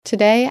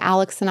Today,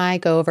 Alex and I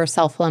go over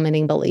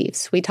self-limiting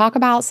beliefs. We talk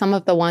about some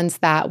of the ones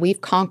that we've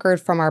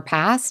conquered from our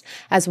past,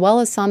 as well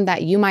as some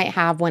that you might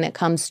have when it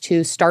comes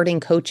to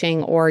starting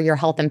coaching or your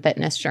health and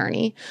fitness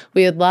journey.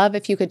 We would love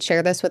if you could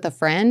share this with a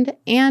friend.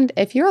 And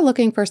if you're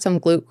looking for some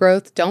glute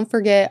growth, don't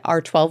forget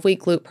our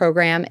 12-week glute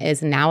program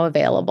is now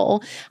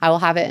available. I will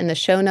have it in the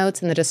show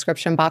notes in the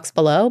description box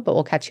below, but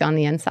we'll catch you on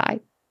the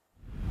inside.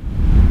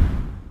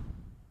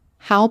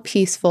 How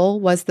peaceful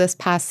was this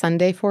past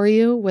Sunday for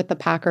you with the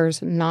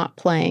Packers not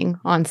playing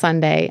on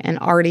Sunday and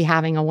already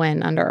having a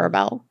win under our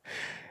belt?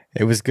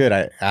 It was good.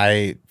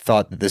 I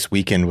thought that this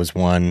weekend was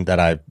one that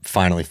I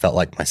finally felt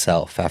like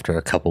myself after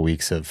a couple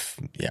weeks of,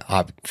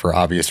 for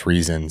obvious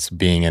reasons,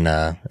 being in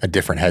a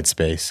different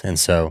headspace. And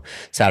so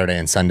Saturday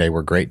and Sunday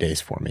were great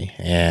days for me.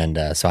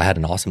 And so I had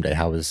an awesome day.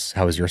 How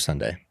was your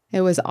Sunday? It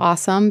was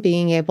awesome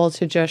being able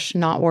to just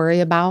not worry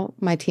about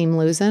my team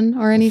losing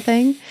or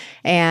anything.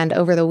 And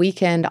over the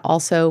weekend,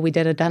 also, we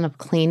did a ton of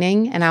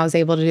cleaning and I was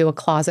able to do a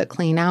closet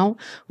clean out,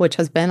 which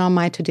has been on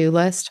my to-do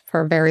list for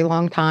a very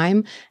long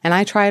time. And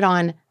I tried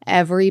on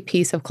every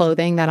piece of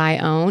clothing that I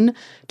own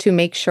to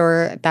make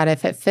sure that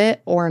if it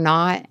fit or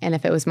not, and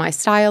if it was my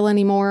style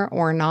anymore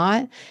or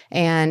not.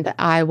 And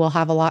I will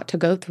have a lot to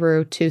go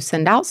through to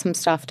send out some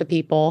stuff to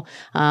people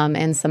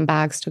and some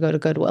bags to go to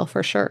Goodwill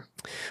for sure.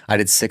 I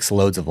did 6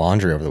 loads of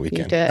laundry over the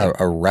weekend,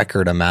 a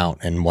record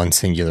amount in one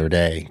singular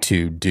day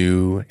to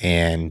do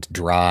and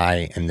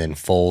dry and then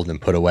fold and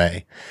put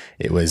away.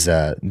 It was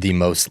the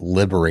most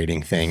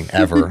liberating thing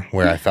ever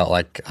where I felt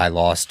like I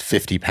lost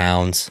 50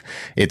 pounds.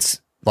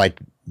 It's like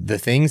the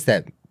things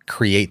that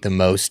create the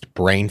most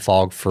brain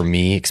fog for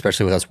me,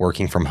 especially with us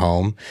working from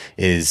home,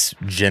 is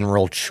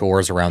general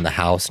chores around the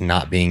house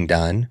not being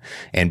done.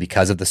 And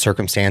because of the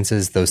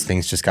circumstances, those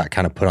things just got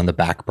kind of put on the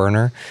back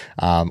burner.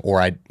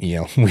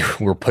 We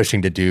were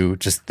pushing to do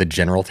just the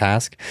general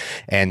task.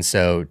 And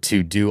so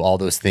to do all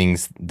those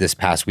things this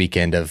past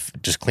weekend of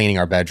just cleaning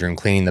our bedroom,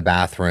 cleaning the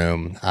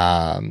bathroom,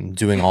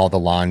 doing all the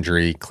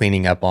laundry,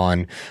 cleaning up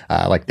on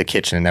like the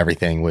kitchen and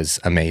everything was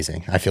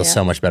amazing. I feel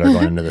so much better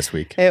going into this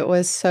week. It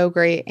was so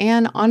great.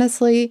 And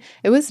honestly,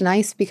 it was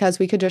nice because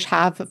we could just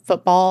have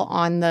football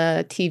on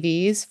the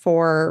TVs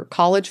for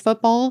college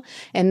football.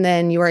 And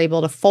then you were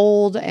able to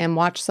fold and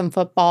watch some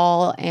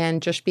football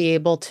and just be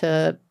able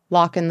to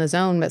lock in the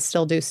zone, but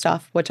still do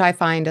stuff, which I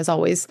find is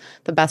always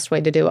the best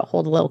way to do it.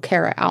 Hold a little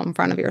carrot out in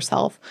front of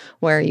yourself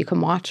where you can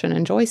watch and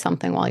enjoy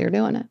something while you're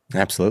doing it.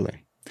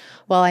 Absolutely.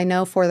 Well, I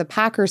know for the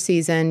Packers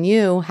season,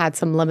 you had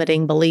some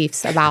limiting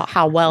beliefs about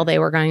how well they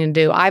were going to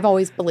do. I've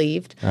always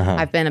believed.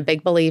 I've been a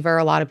big believer.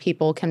 A lot of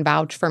people can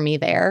vouch for me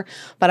there.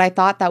 But I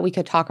thought that we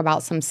could talk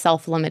about some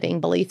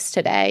self-limiting beliefs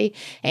today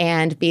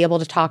and be able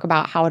to talk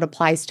about how it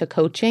applies to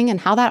coaching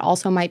and how that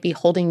also might be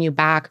holding you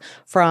back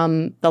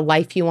from the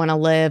life you want to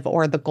live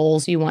or the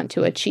goals you want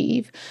to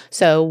achieve.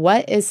 So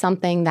what is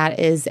something that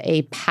is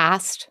a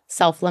past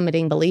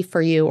self-limiting belief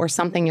for you or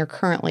something you're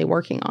currently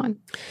working on?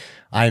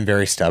 I'm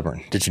very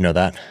stubborn. Did you know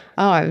that?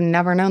 Oh, I've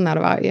never known that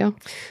about you.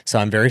 So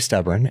I'm very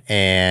stubborn.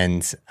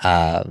 And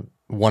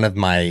one of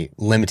my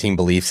limiting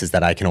beliefs is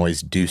that I can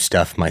always do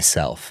stuff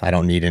myself. I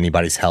don't need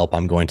anybody's help.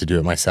 I'm going to do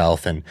it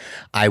myself. And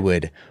I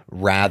would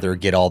rather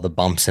get all the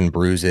bumps and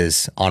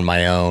bruises on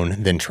my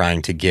own than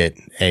trying to get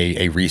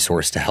a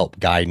resource to help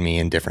guide me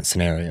in different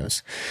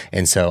scenarios.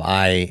 And so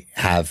I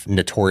have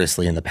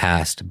notoriously in the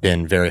past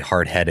been very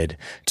hard-headed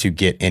to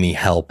get any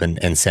help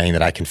and saying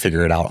that I can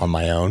figure it out on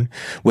my own,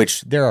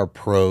 which there are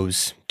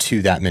pros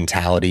to that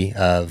mentality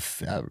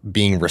of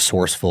being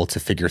resourceful to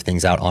figure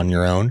things out on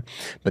your own.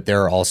 But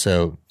there are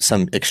also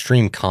some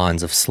extreme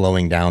cons of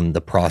slowing down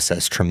the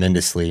process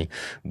tremendously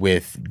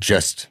with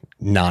just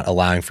not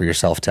allowing for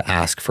yourself to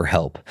ask for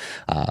help.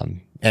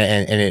 And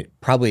it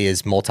probably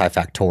is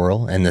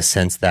multifactorial in the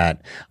sense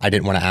that I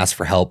didn't want to ask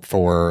for help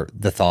for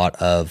the thought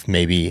of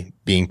maybe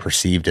being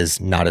perceived as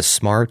not as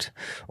smart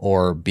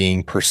or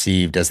being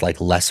perceived as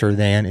like lesser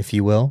than, if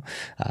you will,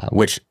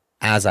 which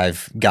as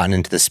I've gotten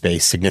into the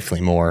space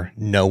significantly more,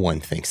 no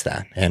one thinks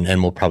that. And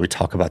we'll probably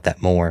talk about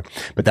that more.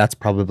 But that's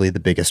probably the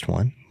biggest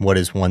one. What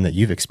is one that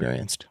you've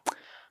experienced?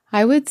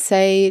 I would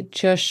say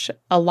just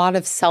a lot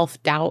of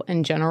self-doubt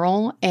in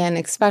general, and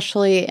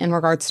especially in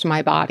regards to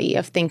my body,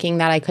 of thinking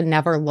that I could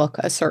never look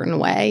a certain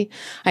way.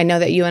 I know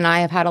that you and I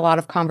have had a lot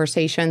of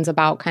conversations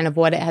about kind of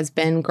what it has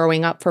been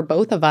growing up for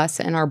both of us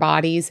in our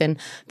bodies and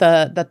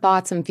the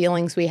thoughts and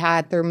feelings we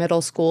had through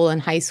middle school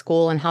and high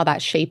school and how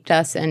that shaped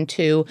us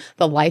into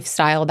the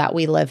lifestyle that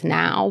we live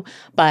now.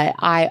 But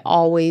I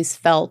always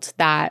felt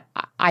that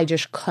I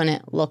just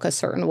couldn't look a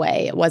certain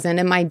way. It wasn't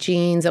in my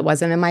genes. It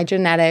wasn't in my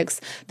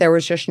genetics. There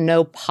was just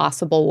no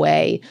possible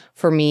way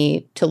for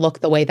me to look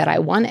the way that I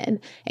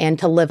wanted and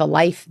to live a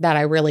life that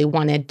I really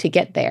wanted to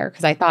get there.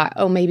 Because I thought,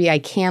 oh, maybe I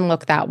can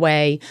look that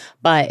way,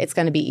 but it's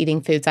going to be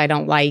eating foods I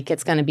don't like.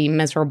 It's going to be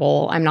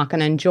miserable. I'm not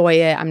going to enjoy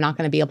it. I'm not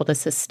going to be able to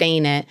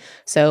sustain it.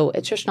 So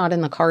it's just not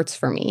in the cards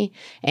for me.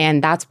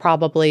 And that's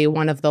probably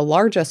one of the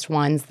largest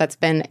ones that's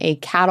been a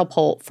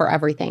catapult for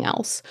everything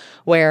else,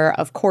 where,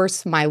 of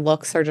course, my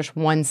looks are just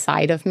one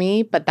side of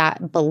me, but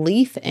that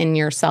belief in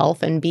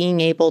yourself and being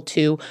able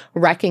to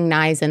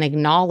recognize and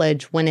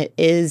acknowledge when it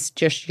is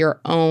just your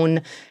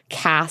own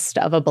cast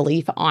of a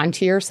belief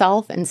onto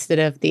yourself instead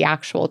of the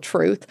actual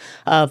truth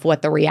of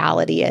what the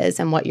reality is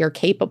and what you're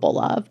capable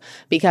of.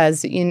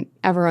 Because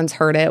everyone's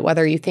heard it,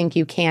 whether you think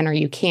you can or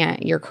you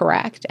can't, you're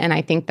correct. And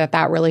I think that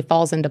that really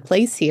falls into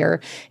place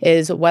here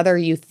is whether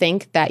you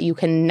think that you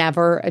can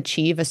never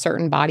achieve a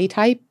certain body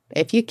type.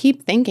 If you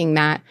keep thinking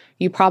that,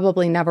 you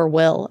probably never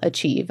will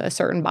achieve a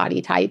certain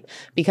body type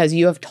because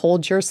you have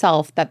told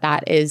yourself that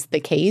that is the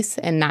case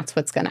and that's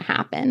what's going to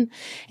happen.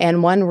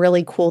 And one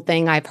really cool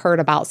thing I've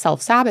heard about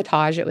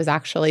self-sabotage, it was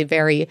actually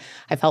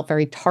I felt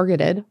very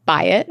targeted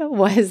by it,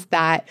 was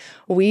that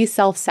we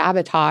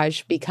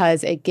self-sabotage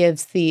because it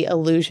gives the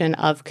illusion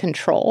of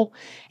control.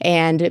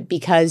 And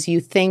because you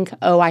think,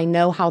 oh, I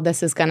know how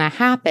this is going to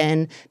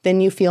happen,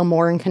 then you feel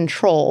more in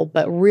control.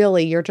 But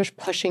really, you're just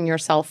pushing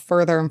yourself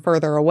further and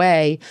further away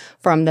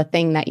from the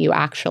thing that you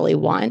actually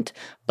want,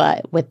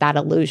 but with that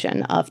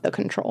illusion of the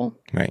control.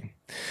 Right.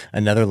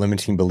 Another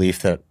limiting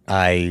belief that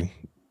I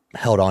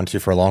held on to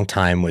for a long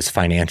time was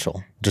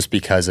financial, just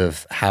because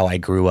of how I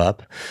grew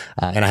up.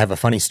 And I have a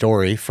funny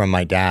story from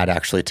my dad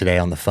actually today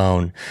on the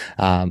phone.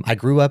 I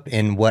grew up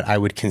in what I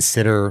would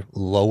consider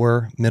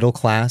lower middle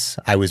class.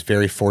 I was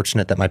very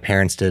fortunate that my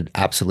parents did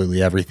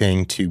absolutely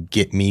everything to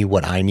get me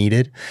what I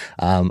needed.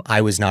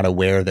 I was not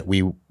aware that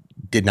we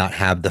did not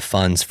have the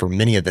funds for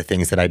many of the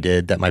things that I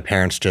did that my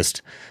parents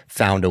just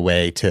found a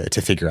way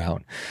to figure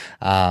out.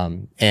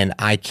 And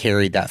I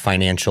carried that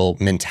financial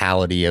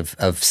mentality of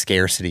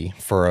scarcity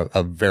for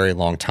a very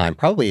long time,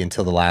 probably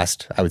until the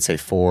last, I would say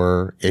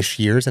 4-ish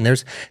years. And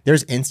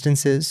there's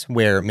instances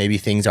where maybe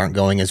things aren't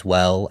going as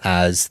well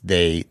as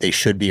they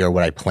should be or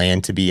what I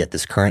plan to be at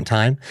this current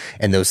time.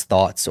 And those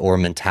thoughts or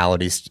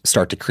mentalities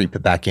start to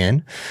creep back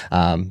in.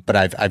 But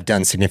I've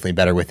done significantly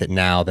better with it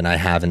now than I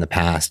have in the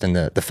past. And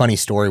the funny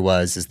story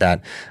is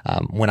that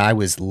when I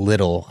was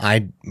little,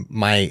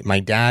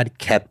 my dad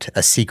kept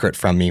a secret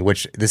from me,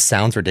 which this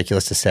sounds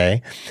ridiculous to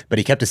say, but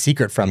he kept a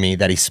secret from me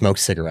that he smoked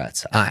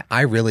cigarettes.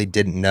 I really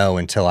didn't know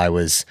until I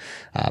was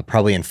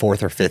probably in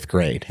 4th or 5th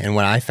grade. And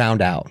when I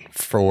found out,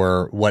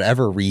 for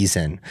whatever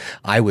reason,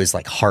 I was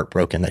like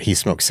heartbroken that he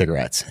smoked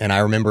cigarettes. And I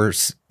remember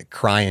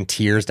crying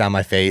tears down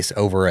my face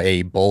over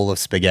a bowl of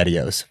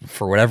SpaghettiOs.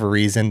 For whatever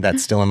reason,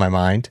 that's still in my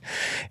mind.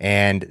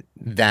 And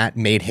that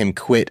made him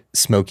quit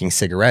smoking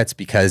cigarettes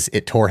because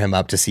it tore him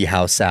up to see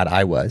how sad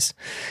I was.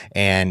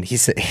 And he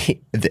said,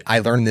 I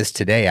learned this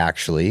today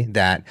actually,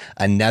 that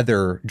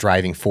another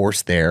driving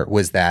force there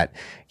was that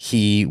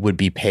he would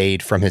be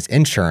paid from his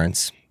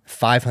insurance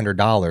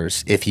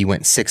 $500 if he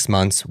went 6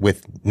 months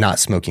with not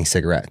smoking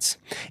cigarettes.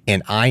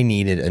 And I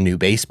needed a new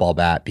baseball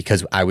bat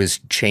because I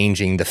was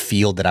changing the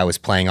field that I was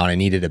playing on. I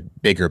needed a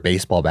bigger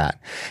baseball bat.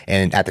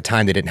 And at the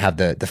time, they didn't have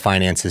the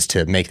finances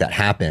to make that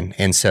happen.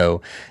 And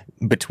so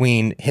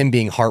between him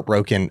being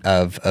heartbroken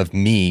of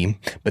me,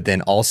 but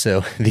then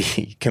also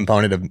the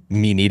component of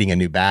me needing a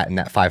new bat and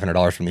that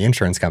 $500 from the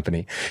insurance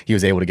company, he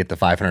was able to get the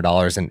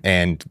 $500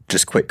 and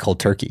just quit cold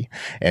turkey.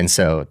 And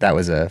so that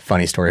was a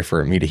funny story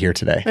for me to hear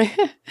today.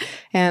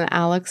 And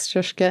Alex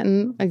just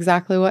getting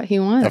exactly what he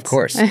wants. Of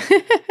course.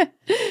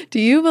 Do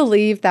you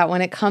believe that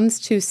when it comes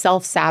to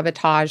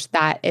self-sabotage,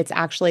 that it's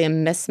actually a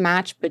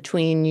mismatch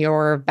between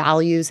your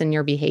values and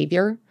your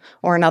behavior?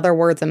 Or in other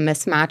words, a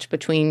mismatch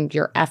between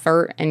your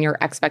effort and your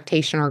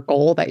expectation or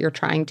goal that you're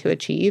trying to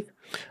achieve?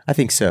 I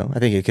think so. I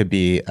think it could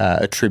be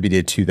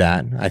attributed to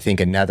that. I think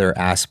another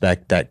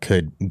aspect that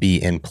could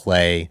be in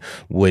play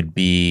would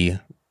be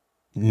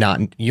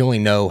you only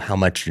know how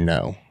much you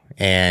know.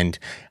 And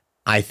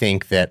I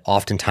think that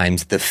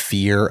oftentimes the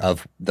fear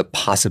of the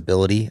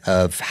possibility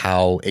of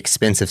how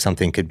expensive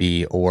something could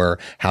be or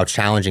how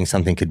challenging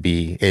something could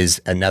be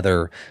is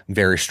another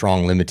very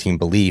strong limiting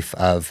belief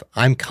of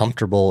I'm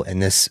comfortable in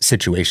this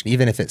situation,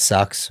 even if it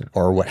sucks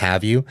or what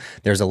have you.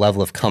 There's a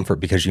level of comfort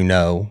because you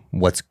know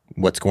what's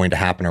going to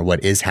happen or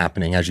what is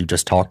happening, as you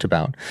just talked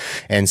about.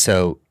 And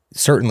so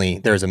certainly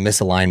there's a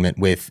misalignment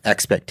with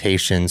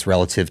expectations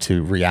relative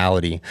to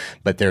reality,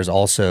 but there's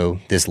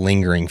also this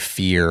lingering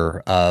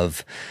fear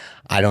of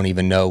I don't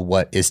even know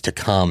what is to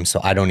come,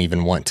 so I don't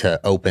even want to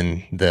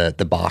open the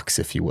box,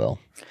 if you will.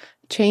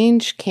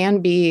 Change can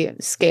be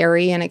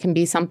scary, and it can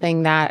be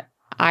something that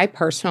I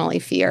personally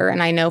fear.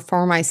 And I know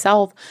for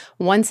myself,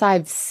 once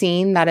I've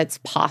seen that it's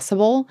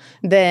possible,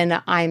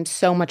 then I'm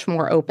so much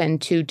more open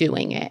to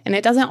doing it. And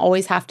it doesn't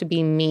always have to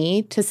be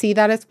me to see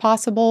that it's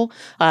possible,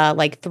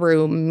 like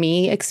through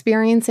me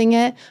experiencing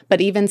it,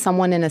 but even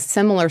someone in a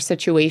similar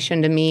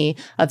situation to me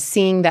of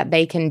seeing that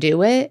they can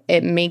do it,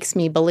 it makes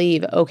me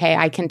believe, okay,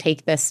 I can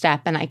take this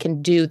step and I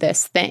can do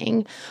this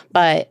thing.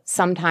 But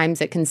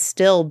sometimes it can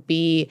still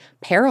be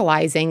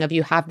paralyzing if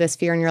you have this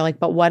fear and you're like,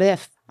 but what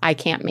if I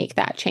can't make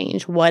that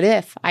change? What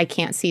if I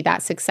can't see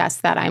that success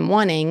that I'm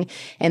wanting?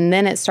 And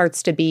then it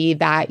starts to be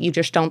that you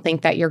just don't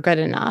think that you're good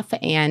enough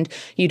and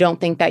you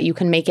don't think that you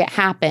can make it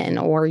happen,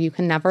 or you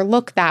can never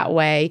look that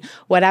way,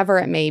 whatever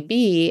it may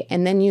be.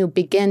 And then you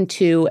begin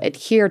to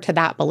adhere to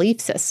that belief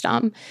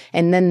system.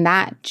 And then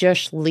that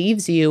just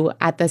leaves you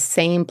at the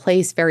same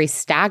place, very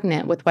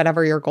stagnant with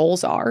whatever your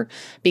goals are.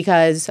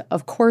 Because,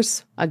 of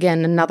course,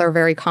 again, another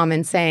very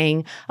common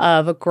saying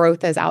of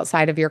growth is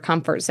outside of your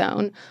comfort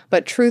zone.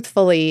 But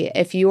truthfully,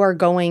 if you are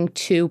going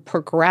to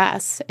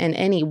progress in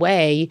any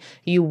way,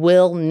 you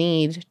will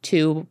need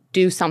to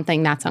do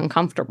something that's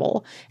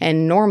uncomfortable.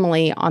 And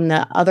normally on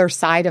the other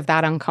side of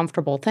that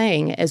uncomfortable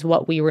thing is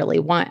what we really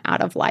want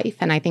out of life.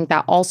 And I think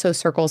that also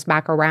circles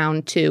back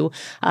around to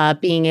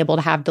being able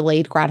to have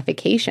delayed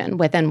gratification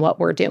within what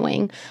we're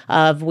doing.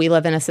 We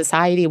live in a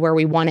society where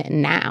we want it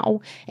now.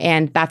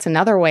 And that's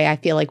another way I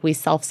feel like we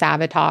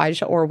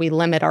self-sabotage or we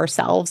limit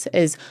ourselves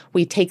is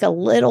we take a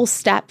little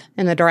step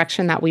in the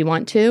direction that we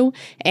want to,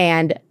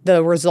 and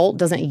the result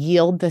doesn't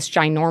yield this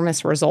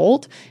ginormous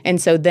result. And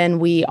so then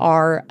we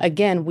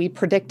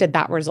predicted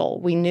that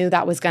result. We knew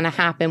that was going to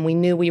happen. We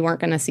knew we weren't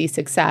going to see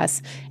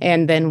success.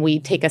 And then we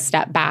take a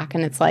step back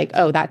and it's like,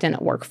 oh, that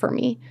didn't work for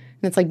me.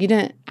 And it's like, you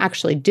didn't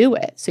actually do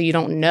it. So you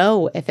don't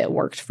know if it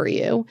worked for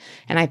you.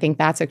 And I think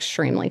that's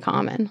extremely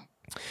common.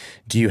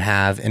 Do you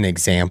have an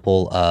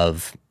example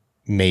of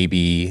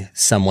maybe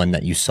someone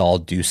that you saw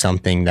do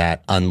something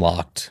that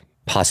unlocked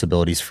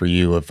possibilities for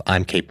you of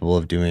I'm capable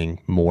of doing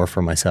more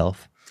for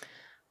myself?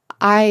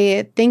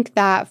 I think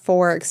that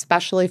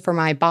especially for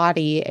my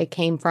body, it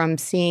came from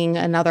seeing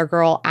another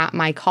girl at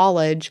my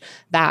college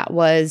that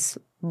was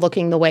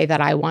looking the way that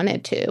I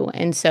wanted to.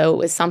 And so it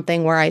was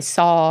something where I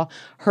saw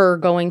her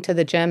going to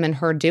the gym and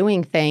her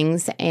doing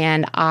things,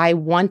 and I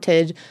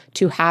wanted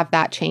to have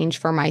that change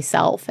for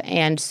myself.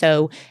 And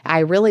so I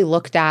really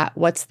looked at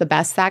what's the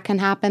best that can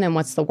happen and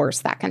what's the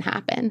worst that can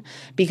happen.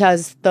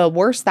 Because the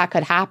worst that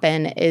could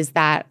happen is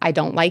that I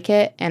don't like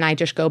it and I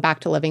just go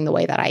back to living the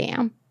way that I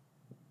am.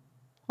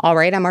 All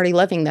right, I'm already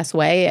living this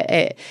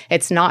way.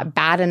 It's not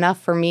bad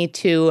enough for me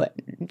to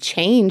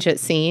change, it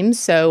seems.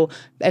 So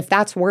if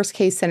that's worst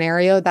case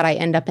scenario, that I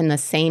end up in the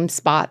same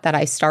spot that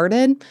I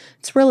started,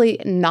 it's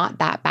really not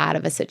that bad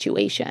of a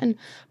situation.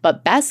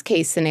 But best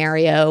case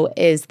scenario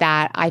is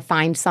that I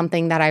find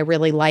something that I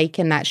really like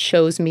and that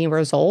shows me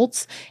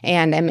results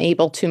and am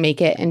able to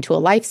make it into a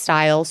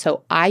lifestyle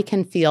so I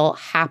can feel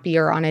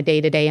happier on a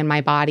day-to-day in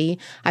my body.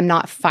 I'm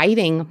not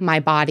fighting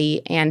my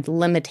body and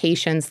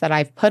limitations that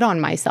I've put on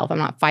myself. I'm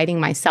not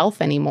fighting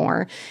myself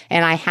anymore.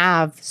 And I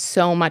have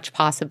so much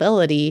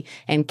possibility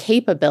and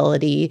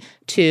capability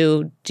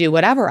to do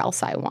whatever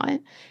else I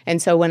want.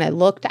 And so when I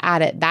looked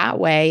at it that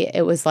way,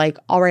 it was like,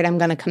 all right, I'm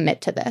going to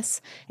commit to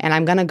this and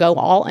I'm going to go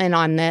all in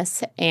on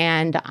this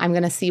and I'm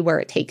going to see where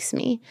it takes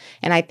me.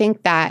 And I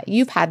think that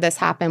you've had this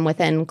happen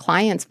within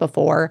clients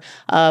before,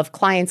 of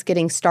clients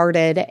getting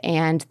started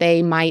and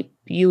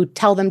you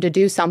tell them to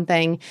do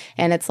something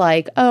and it's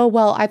like, oh,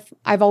 well,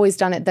 I've always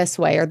done it this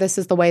way, or this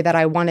is the way that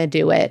I want to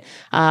do it.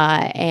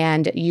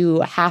 And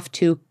you have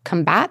to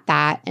combat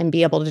that and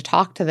be able to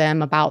talk to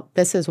them about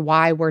this is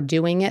why we're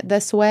doing it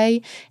this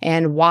way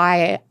and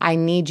why I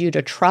need you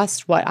to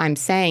trust what I'm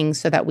saying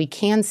so that we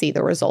can see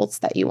the results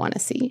that you want to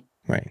see.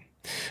 Right.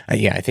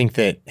 Yeah, I think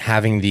that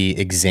having the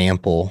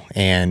example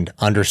and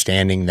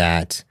understanding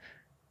that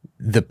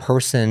the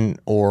person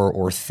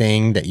or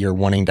thing that you're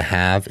wanting to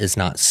have is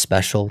not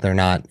special. They're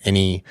not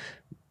any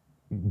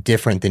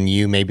different than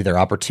you. Maybe their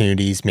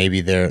opportunities, maybe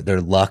their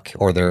luck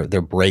or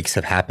their breaks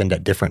have happened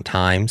at different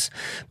times.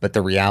 But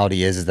the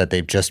reality is that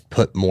they've just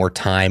put more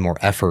time or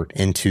effort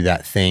into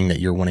that thing that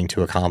you're wanting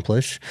to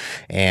accomplish.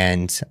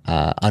 And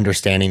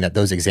understanding that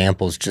those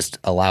examples just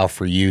allow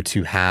for you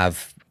to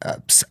have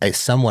a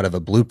somewhat of a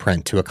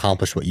blueprint to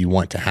accomplish what you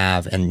want to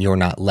have, and you're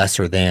not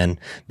lesser than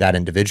that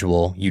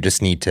individual. You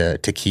just need to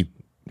keep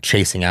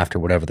chasing after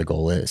whatever the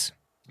goal is.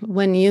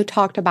 When you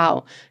talked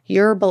about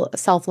your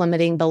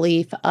self-limiting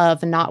belief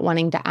of not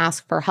wanting to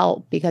ask for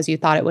help because you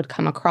thought it would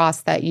come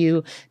across that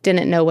you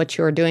didn't know what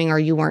you were doing or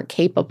you weren't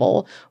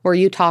capable, were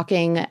you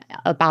talking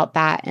about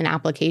that in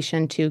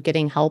application to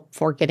getting help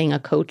for getting a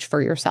coach for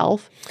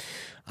yourself?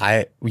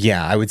 I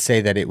would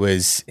say that it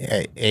was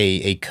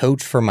a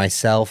coach for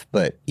myself,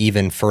 but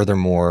even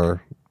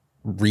furthermore,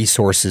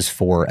 resources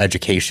for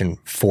education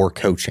for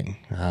coaching,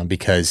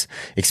 because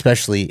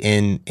especially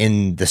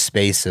in the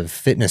space of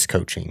fitness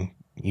coaching,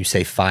 you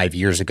say 5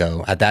 years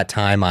ago. At that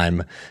time,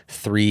 I'm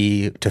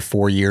 3 to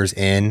 4 years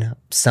in.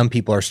 Some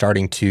people are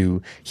starting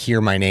to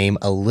hear my name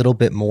a little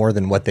bit more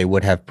than what they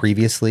would have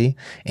previously.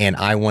 And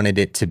I wanted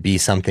it to be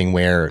something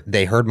where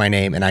they heard my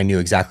name and I knew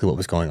exactly what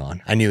was going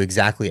on. I knew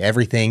exactly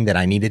everything that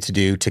I needed to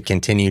do to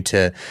continue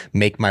to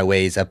make my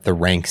ways up the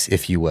ranks,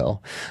 if you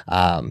will.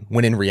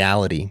 When in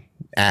reality,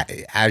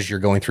 as you're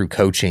going through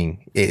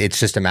coaching, it's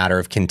just a matter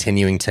of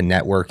continuing to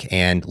network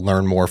and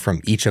learn more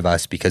from each of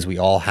us, because we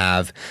all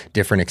have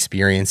different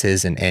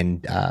experiences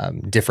and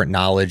different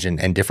knowledge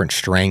and different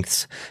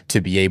strengths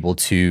to be able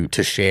to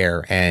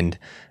share. And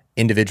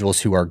individuals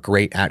who are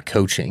great at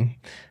coaching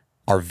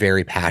are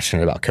very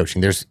passionate about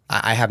coaching.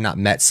 I have not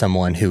met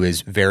someone who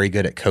is very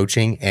good at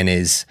coaching and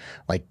is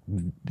like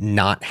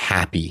not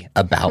happy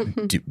about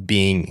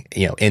being,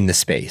 in the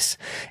space.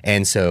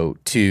 And so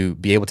to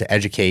be able to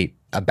educate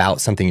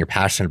about something you're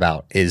passionate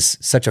about is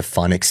such a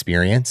fun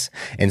experience.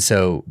 And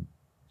so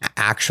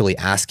actually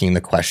asking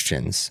the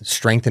questions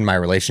strengthened my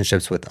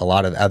relationships with a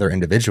lot of other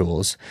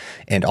individuals,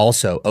 and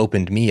also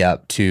opened me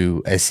up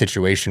to a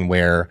situation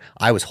where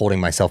I was holding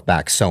myself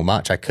back so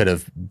much. I could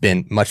have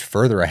been much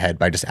further ahead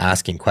by just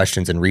asking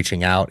questions and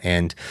reaching out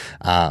and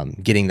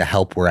getting the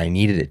help where I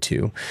needed it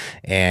to.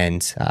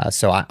 And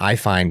so I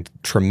find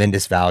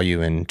tremendous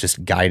value in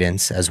just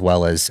guidance as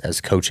well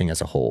as coaching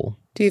as a whole.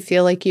 Do you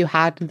feel like you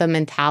had the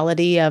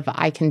mentality of,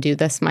 I can do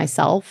this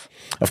myself?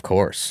 Of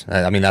course.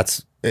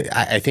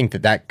 I think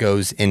that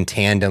goes in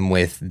tandem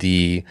with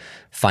the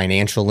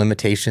financial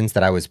limitations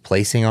that I was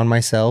placing on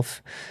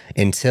myself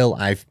until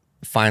I've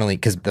finally,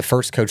 because the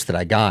first coach that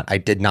I got, I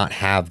did not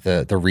have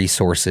the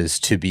resources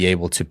to be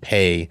able to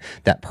pay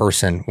that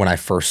person when I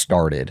first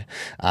started.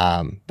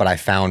 But I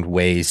found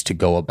ways to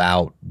go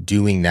about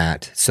doing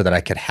that so that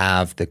I could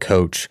have the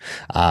coach.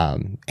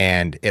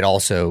 And it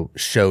also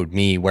showed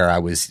me where I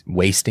was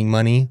wasting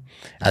money,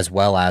 as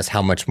well as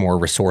how much more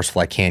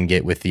resourceful I can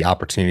get with the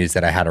opportunities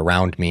that I had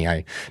around me.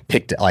 I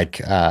picked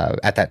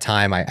at that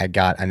time, I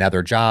got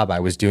another job.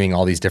 I was doing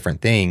all these different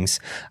things,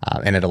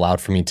 and it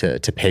allowed for me to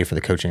pay for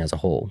the coaching as a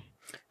whole.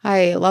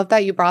 I love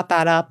that you brought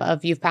that up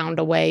of you found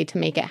a way to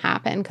make it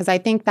happen, because I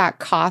think that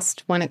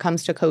cost when it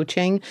comes to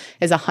coaching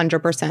is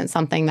 100%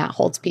 something that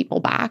holds people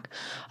back.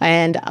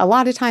 And a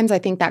lot of times I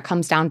think that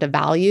comes down to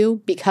value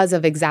because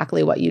of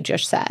exactly what you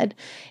just said.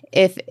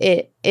 If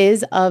it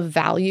is of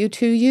value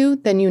to you,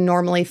 then you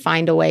normally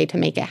find a way to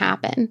make it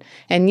happen.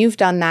 And you've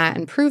done that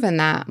and proven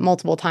that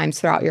multiple times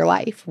throughout your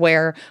life,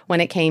 where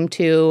when it came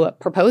to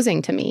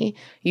proposing to me,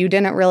 you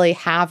didn't really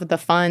have the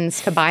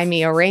funds to buy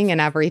me a ring and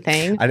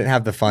everything. I didn't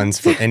have the funds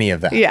for any of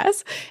that.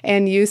 Yes.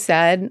 And you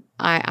said,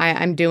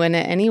 I'm doing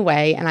it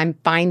anyway, and I'm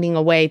finding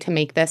a way to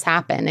make this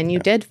happen. And you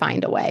did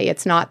find a way.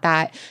 It's not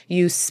that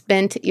you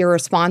spent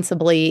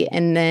irresponsibly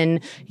and then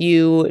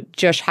you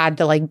just had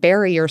to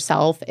bury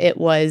yourself. It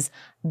was,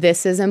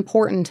 this is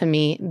important to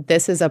me.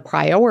 This is a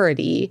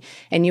priority.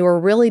 And you were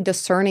really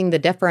discerning the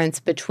difference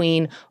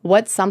between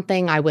what's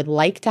something I would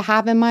like to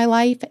have in my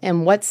life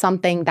and what's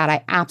something that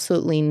I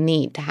absolutely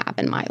need to have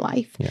in my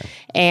life. Yeah.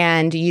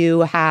 And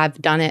you have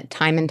done it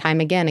time and time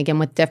again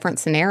with different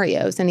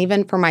scenarios. And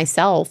even for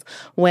myself,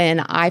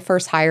 when I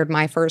first hired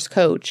my first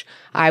coach,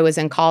 I was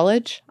in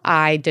college.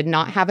 I did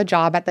not have a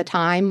job at the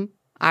time.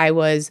 I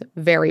was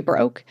very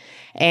broke.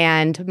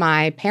 And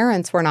my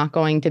parents were not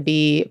going to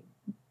be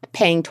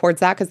paying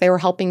towards that because they were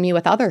helping me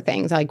with other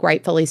things,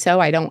 rightfully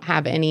so. I don't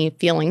have any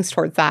feelings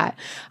towards that.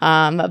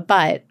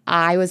 But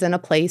I was in a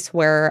place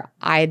where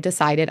I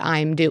decided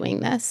I'm doing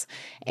this,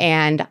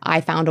 and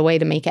I found a way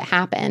to make it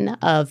happen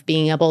of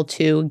being able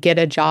to get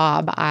a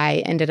job.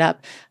 I ended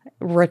up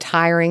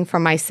retiring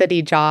from my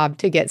city job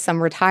to get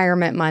some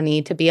retirement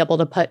money to be able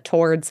to put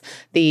towards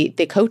the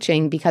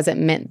coaching because it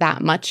meant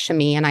that much to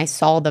me. And I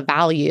saw the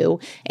value,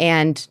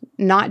 and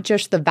not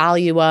just the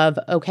value of,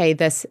 okay,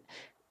 this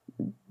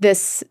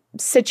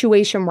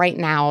situation right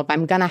now, if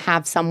I'm going to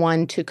have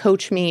someone to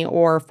coach me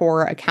or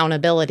for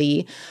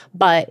accountability,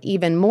 but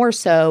even more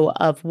so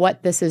of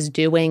what this is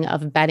doing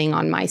of betting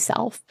on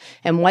myself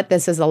and what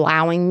this is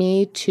allowing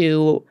me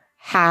to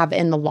have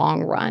in the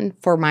long run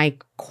for my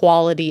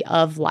quality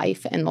of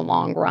life in the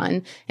long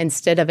run.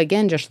 Instead of,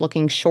 again, just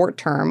looking short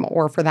term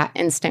or for that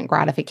instant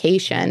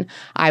gratification,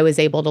 I was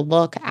able to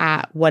look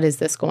at what is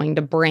this going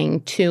to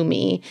bring to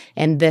me,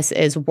 and this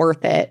is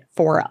worth it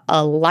for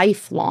a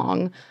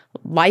lifelong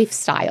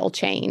lifestyle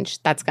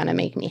change that's going to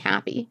make me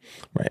happy.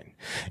 Right.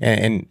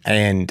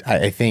 And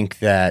I think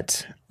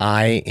that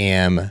I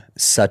am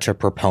such a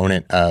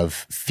proponent of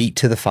feet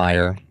to the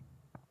fire,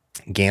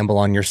 gamble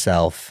on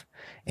yourself,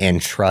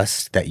 and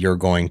trust that you're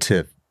going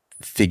to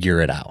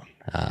figure it out.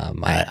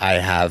 I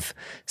have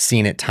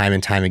seen it time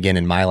and time again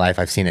in my life.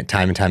 I've seen it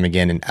time and time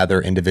again in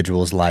other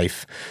individuals'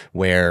 life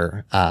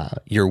where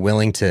you're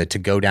willing to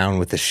go down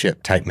with the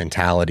ship type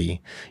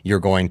mentality. You're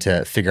going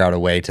to figure out a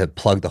way to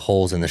plug the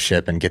holes in the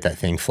ship and get that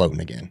thing floating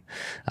again.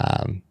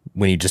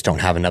 When you just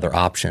don't have another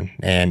option,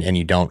 and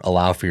you don't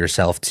allow for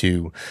yourself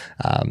to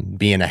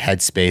be in a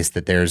headspace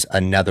that there's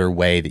another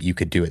way that you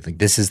could do it. Like,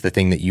 this is the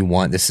thing that you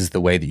want. This is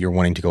the way that you're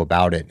wanting to go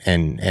about it.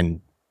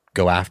 And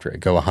go after it,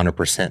 go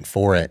 100%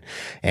 for it.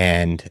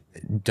 And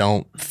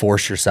don't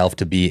force yourself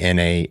to be in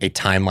a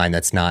timeline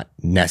that's not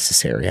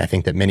necessary. I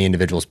think that many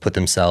individuals put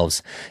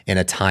themselves in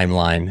a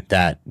timeline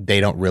that they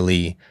don't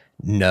really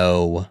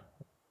know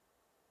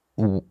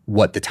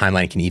what the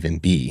timeline can even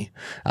be.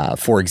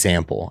 For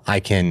example, I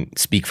can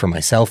speak for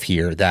myself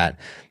here that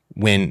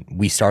when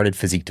we started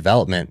physique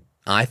development,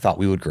 I thought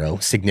we would grow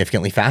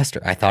significantly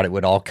faster. I thought it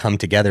would all come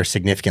together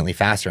significantly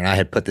faster. And I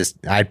had put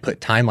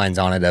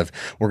timelines on it of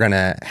we're going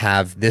to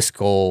have this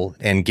goal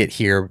and get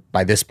here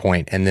by this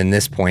point, and then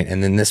this point,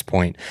 and then this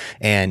point.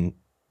 And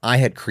I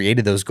had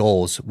created those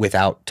goals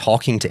without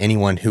talking to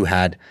anyone who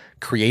had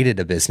created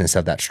a business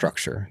of that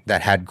structure,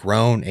 that had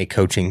grown a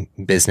coaching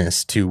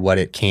business to what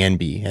it can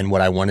be and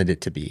what I wanted it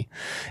to be.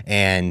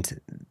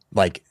 And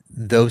like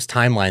those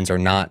timelines are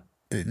not,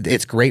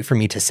 it's great for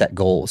me to set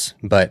goals,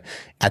 but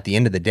at the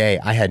end of the day,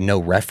 I had no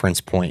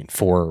reference point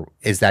for,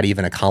 is that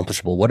even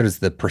accomplishable? What is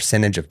the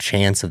percentage of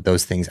chance of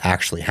those things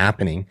actually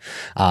happening?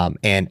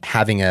 And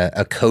having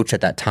a coach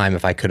at that time,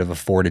 if I could have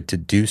afforded to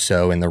do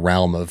so in the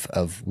realm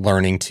of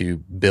learning to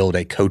build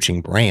a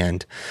coaching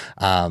brand,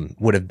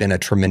 would have been a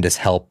tremendous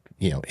help,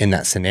 in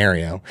that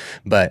scenario.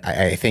 But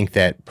I think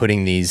that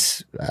putting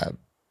these,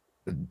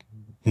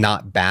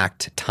 not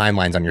backed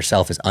timelines on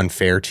yourself is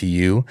unfair to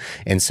you.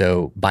 And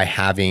so by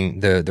having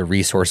the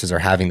resources or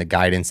having the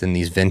guidance in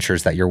these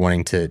ventures that you're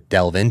wanting to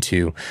delve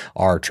into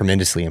are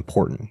tremendously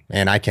important.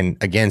 And I can,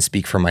 again,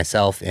 speak for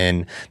myself.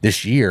 In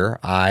this year,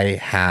 I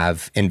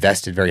have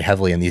invested very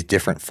heavily in these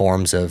different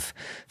forms of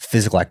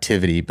physical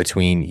activity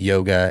between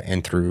yoga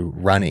and through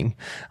running.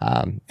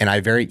 And I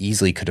very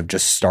easily could have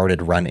just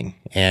started running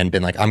and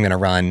been like, I'm going to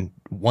run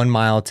 1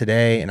 mile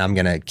today, and I'm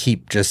going to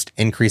keep just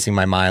increasing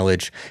my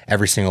mileage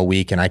every single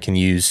week. And I can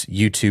use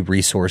YouTube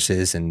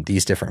resources and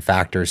these different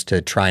factors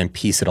to try and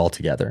piece it all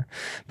together.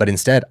 But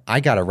instead, I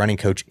got a running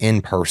coach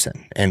in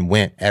person and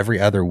went every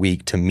other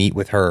week to meet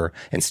with her,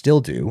 and still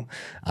do.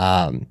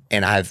 And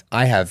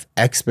I have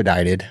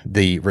expedited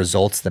the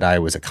results that I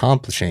was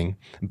accomplishing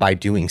by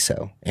doing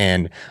so.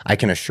 And I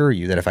can assure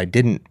you that if I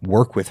didn't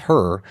work with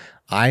her,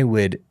 I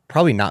would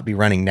probably not be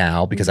running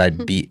now because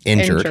I'd be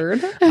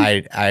injured.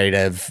 I'd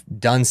have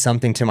done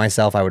something to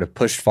myself. I would have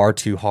pushed far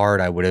too hard.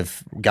 I would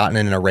have gotten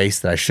in a race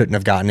that I shouldn't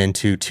have gotten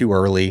into too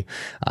early.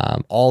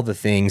 All the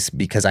things,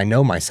 because I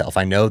know myself.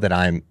 I know that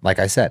I'm, like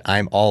I said,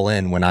 I'm all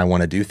in when I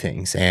want to do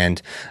things.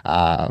 And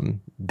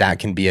that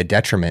can be a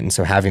detriment. And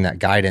so having that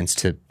guidance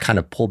to kind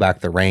of pull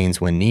back the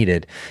reins when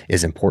needed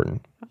is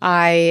important.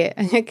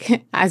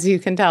 As you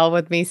can tell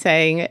with me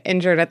saying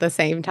injured at the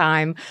same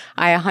time,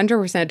 I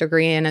 100%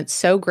 agree. And it's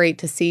so great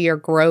to see your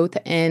growth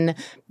in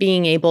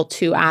being able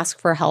to ask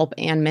for help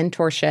and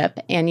mentorship.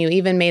 And you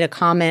even made a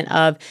comment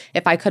of,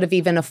 if I could have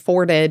even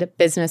afforded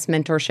business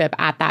mentorship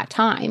at that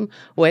time,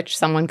 which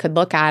someone could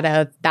look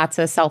at that's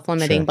a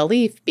self-limiting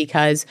belief,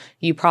 because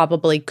you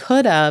probably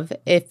could have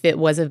if it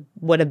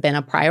would have been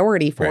a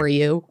priority for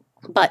you.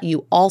 But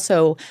you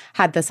also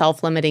had the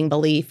self-limiting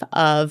belief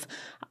of,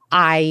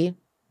 I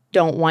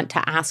don't want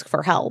to ask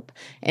for help.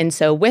 And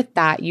so with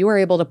that, you were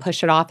able to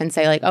push it off and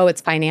say like, oh, it's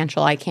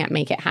financial, I can't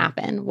make it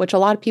happen, which a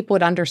lot of people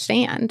would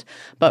understand.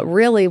 But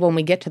really, when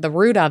we get to the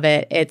root of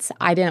it, it's,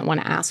 I didn't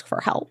want to ask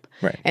for help.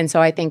 And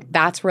so I think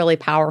that's really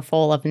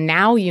powerful of,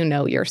 now you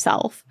know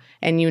yourself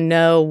and you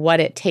know what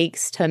it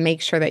takes to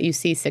make sure that you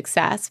see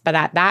success. But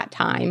at that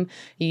time,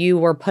 you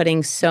were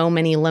putting so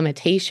many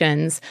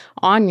limitations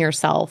on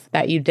yourself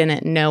that you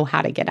didn't know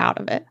how to get out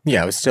of it.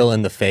 Yeah, I was still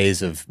in the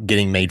phase of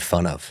getting made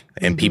fun of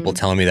and people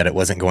telling me that it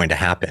wasn't going to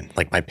happen.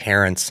 Like my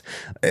parents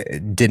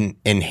didn't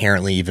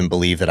inherently even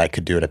believe that I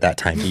could do it at that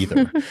time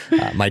either.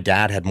 My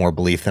dad had more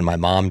belief than my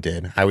mom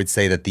did. I would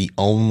say that the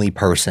only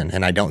person,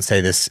 and I don't say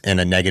this in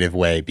a negative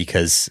way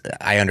because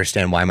I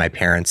understand why my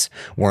parents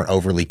weren't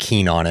overly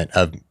keen on it,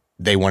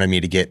 they wanted me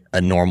to get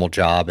a normal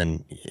job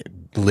and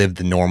live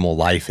the normal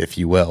life, if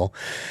you will.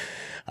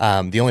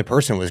 The only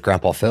person was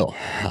Grandpa Phil.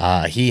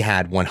 He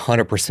had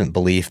 100%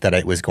 belief that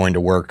it was going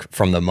to work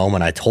from the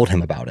moment I told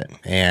him about it.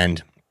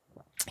 And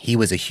he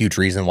was a huge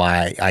reason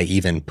why I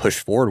even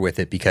pushed forward with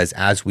it, because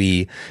as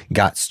we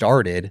got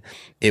started,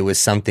 it was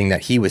something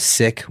that he was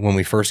sick when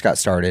we first got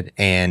started.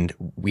 And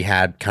we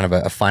had kind of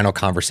a final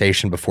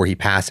conversation before he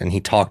passed. And he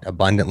talked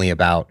abundantly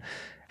about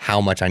how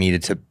much I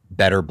needed to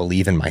better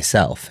believe in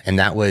myself. And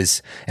that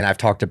was, and I've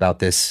talked about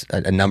this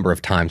a number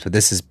of times, but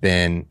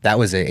that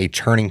was a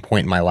turning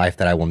point in my life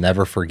that I will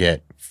never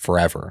forget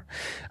forever.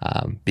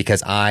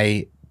 Because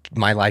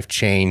my life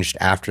changed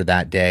after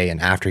that day and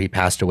after he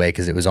passed away,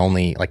 because it was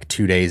only like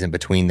 2 days in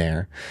between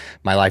there.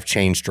 My life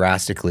changed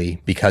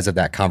drastically because of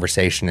that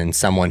conversation, and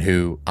someone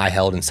who I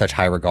held in such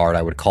high regard.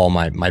 I would call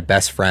my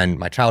best friend,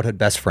 my childhood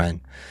best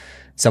friend,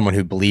 someone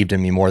who believed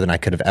in me more than I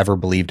could have ever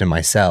believed in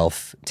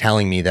myself,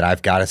 telling me that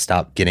I've got to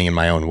stop getting in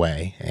my own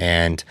way.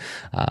 And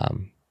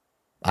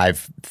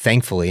I've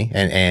thankfully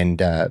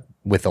and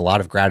with a lot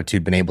of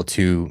gratitude been able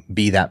to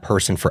be that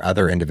person for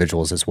other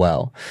individuals as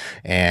well.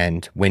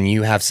 And when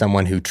you have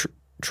someone who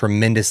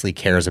tremendously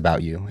cares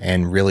about you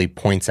and really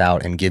points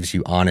out and gives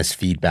you honest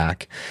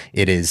feedback,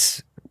 it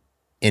is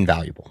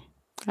invaluable.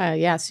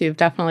 Yes, you've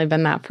definitely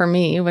been that for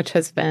me, which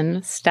has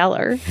been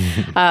stellar.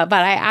 But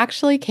I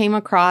actually came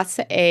across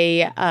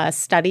a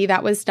study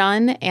that was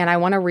done, and I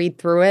want to read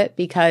through it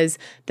because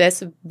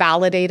this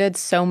validated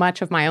so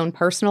much of my own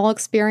personal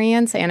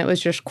experience, and it was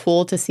just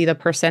cool to see the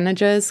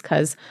percentages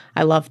because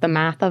I love the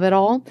math of it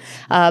all.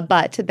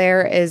 But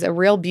there is a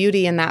real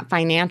beauty in that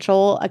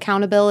financial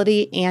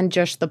accountability and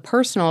just the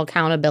personal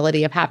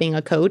accountability of having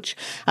a coach.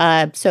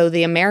 So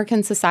the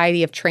American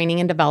Society of Training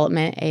and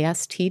Development,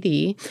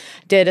 ASTD,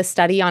 did a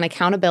study on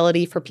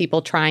accountability for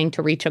people trying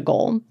to reach a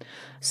goal.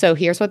 So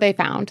here's what they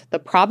found. The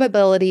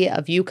probability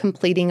of you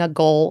completing a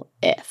goal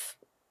if.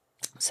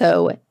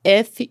 So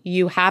if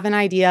you have an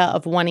idea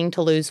of wanting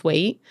to lose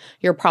weight,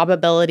 your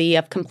probability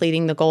of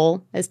completing the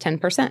goal is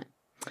 10%.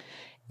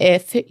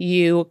 If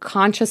you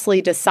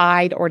consciously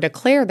decide or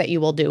declare that you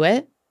will do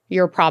it,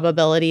 your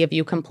probability of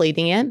you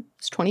completing it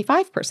is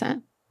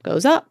 25%,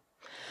 goes up.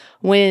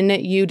 When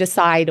you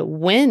decide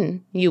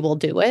when you will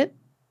do it,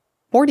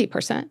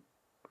 40%.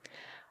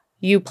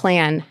 You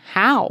plan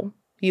how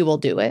you will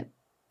do it,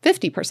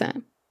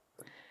 50%.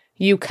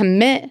 You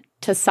commit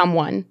to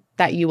someone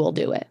that you will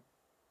do it,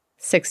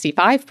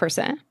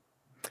 65%.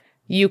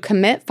 You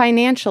commit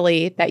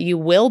financially that you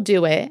will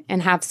do it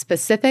and have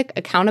specific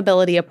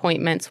accountability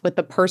appointments with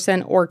the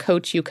person or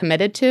coach you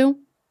committed to,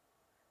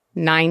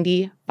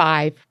 95%.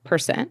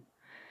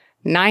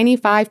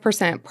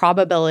 95%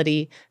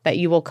 probability that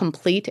you will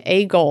complete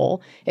a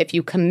goal if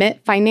you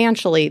commit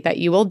financially that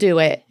you will do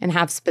it and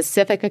have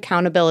specific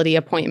accountability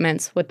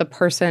appointments with the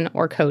person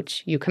or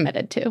coach you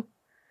committed to.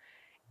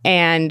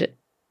 And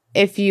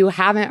if you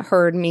haven't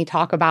heard me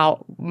talk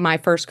about my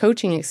first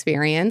coaching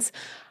experience,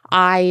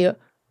 I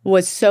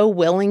was so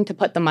willing to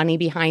put the money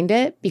behind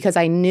it because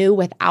I knew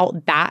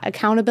without that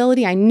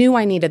accountability, I knew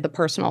I needed the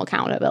personal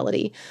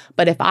accountability.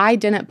 But if I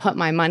didn't put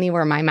my money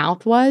where my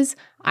mouth was,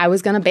 I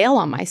was going to bail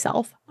on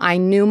myself. I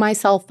knew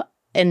myself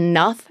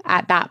enough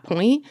at that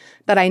point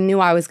that I knew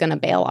I was going to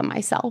bail on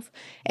myself.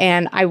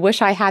 And I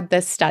wish I had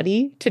this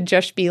study to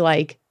just be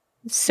like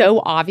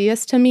so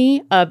obvious to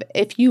me of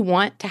if you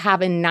want to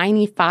have a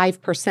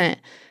 95%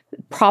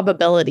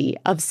 probability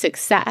of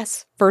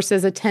success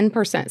versus a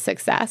 10%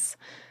 success,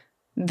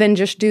 then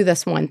just do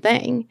this one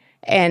thing.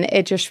 And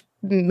it just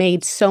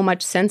made so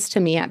much sense to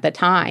me at the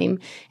time.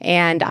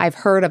 And I've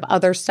heard of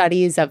other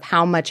studies of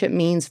how much it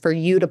means for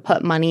you to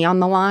put money on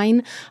the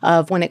line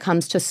of when it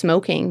comes to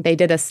smoking. They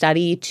did a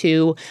study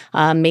to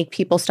make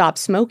people stop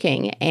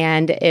smoking.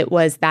 And it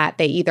was that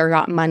they either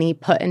got money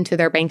put into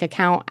their bank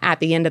account at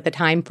the end of the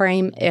time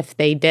frame if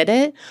they did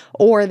it,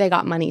 or they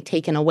got money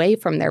taken away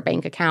from their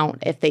bank account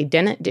if they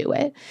didn't do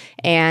it.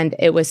 And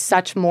it was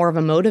such more of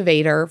a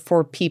motivator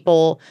for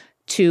people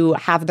to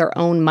have their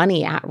own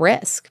money at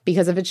risk.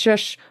 Because if it's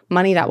just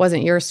money that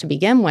wasn't yours to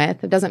begin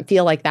with, it doesn't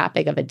feel like that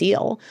big of a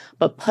deal.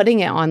 But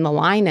putting it on the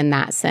line in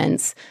that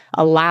sense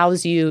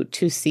allows you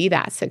to see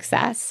that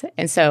success.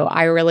 And so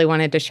I really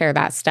wanted to share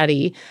that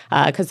study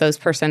because those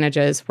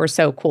percentages were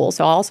so cool.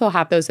 So I'll also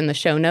have those in the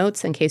show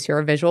notes in case you're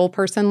a visual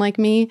person like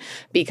me,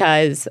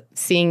 because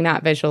seeing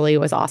that visually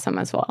was awesome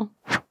as well.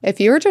 If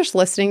you're just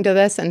listening to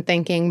this and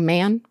thinking,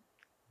 man,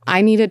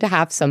 I needed to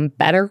have some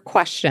better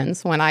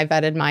questions when I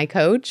vetted my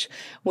coach,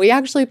 we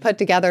actually put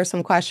together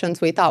some questions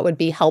we thought would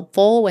be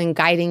helpful when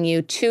guiding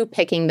you to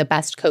picking the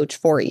best coach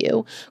for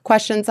you.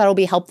 Questions that will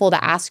be helpful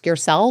to ask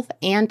yourself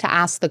and to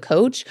ask the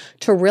coach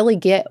to really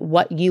get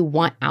what you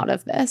want out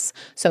of this.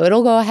 So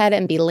it'll go ahead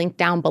and be linked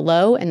down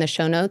below in the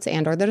show notes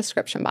and or the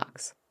description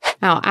box.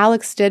 Now,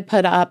 Alex did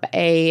put up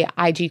a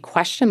IG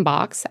question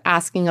box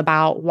asking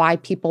about why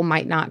people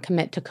might not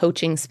commit to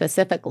coaching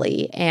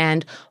specifically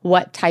and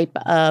what type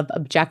of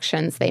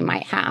objections they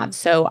might have.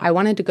 So I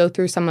wanted to go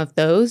through some of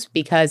those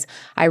because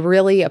I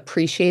really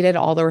appreciated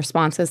all the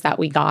responses that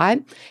we got.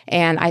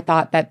 And I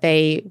thought that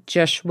they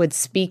just would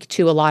speak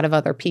to a lot of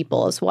other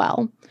people as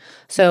well.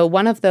 So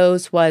one of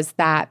those was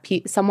that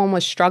someone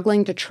was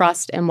struggling to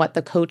trust in what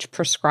the coach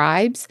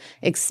prescribes,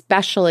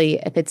 especially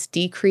if it's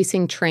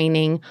decreasing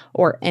training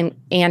or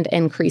and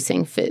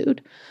increasing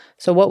food.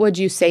 So what would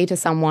you say to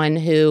someone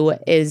who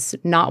is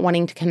not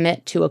wanting to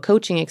commit to a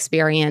coaching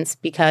experience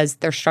because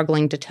they're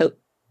struggling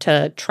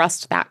to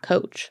trust that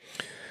coach?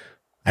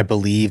 I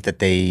believe that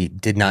they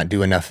did not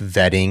do enough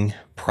vetting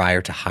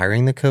prior to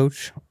hiring the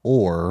coach,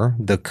 or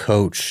the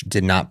coach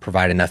did not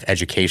provide enough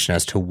education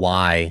as to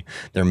why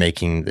they're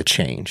making the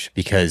change.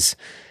 Because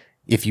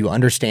if you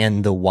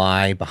understand the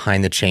why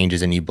behind the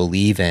changes and you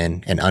believe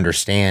in and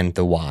understand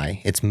the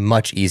why, it's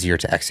much easier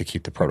to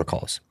execute the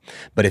protocols.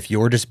 But if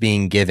you're just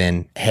being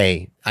given,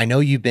 hey, I know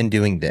you've been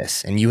doing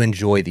this and you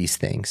enjoy these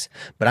things,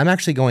 but I'm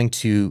actually going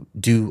to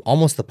do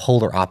almost the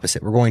polar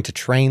opposite. We're going to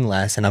train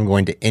less and I'm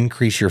going to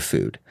increase your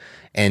food.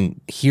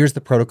 And here's the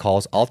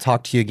protocols. I'll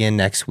talk to you again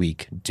next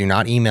week. Do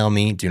not email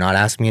me. Do not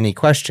ask me any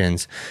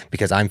questions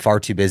because I'm far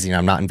too busy and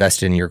I'm not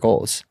invested in your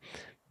goals.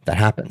 That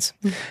happens.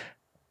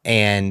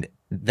 And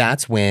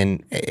that's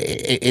when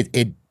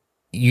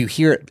you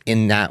hear it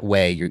in that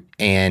way,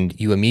 and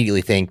you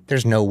immediately think,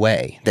 there's no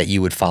way that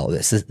you would follow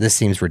this. This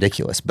seems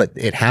ridiculous, but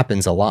it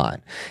happens a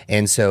lot.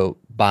 And so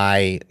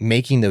by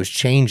making those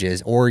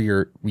changes, or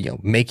you're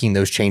making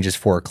those changes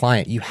for a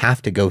client, you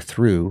have to go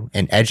through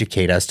and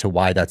educate as to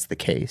why that's the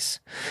case.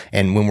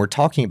 And when we're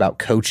talking about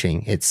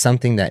coaching, it's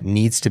something that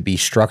needs to be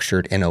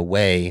structured in a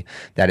way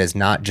that is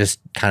not just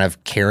kind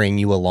of carrying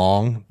you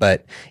along,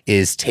 but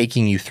is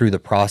taking you through the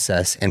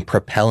process and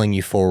propelling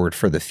you forward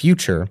for the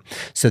future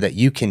so that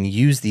you can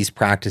use these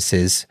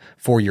practices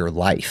for your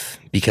life.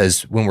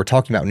 Because when we're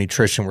talking about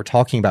nutrition, we're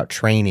talking about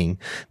training,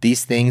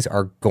 these things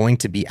are going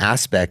to be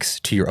aspects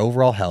to your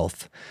overall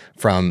health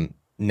from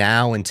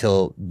now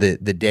until the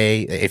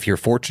day, if you're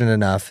fortunate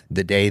enough,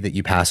 the day that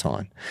you pass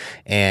on.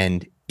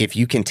 And if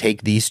you can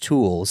take these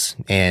tools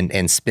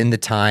and spend the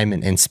time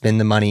and spend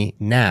the money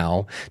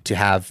now to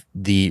have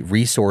the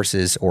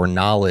resources or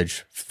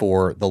knowledge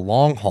for the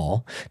long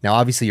haul. Now,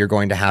 obviously, you're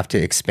going to have to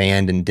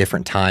expand in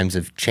different times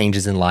of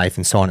changes in life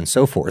and so on and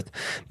so forth.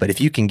 But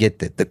if you can get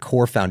the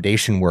core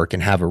foundation work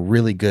and have a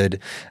really good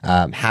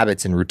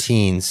habits and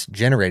routines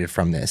generated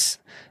from this,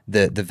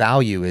 the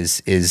value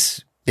is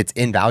it's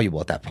invaluable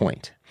at that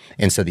point.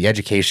 And so the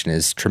education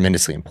is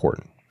tremendously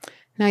important.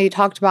 Now, you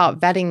talked about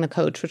vetting the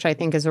coach, which I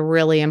think is a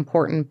really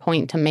important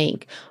point to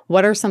make.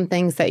 What are some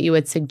things that you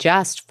would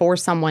suggest for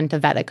someone to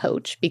vet a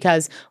coach?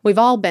 Because we've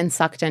all been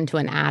sucked into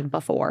an ad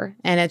before,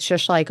 and it's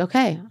just like,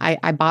 okay,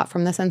 I bought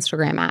from this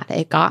Instagram ad.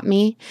 It got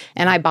me,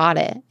 and I bought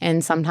it.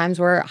 And sometimes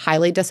we're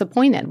highly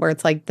disappointed, where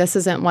it's like, this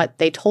isn't what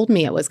they told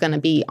me it was going to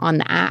be on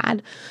the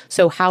ad.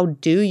 So how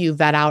do you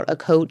vet out a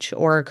coach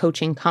or a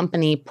coaching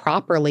company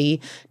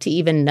properly to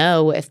even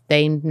know if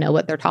they know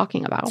what they're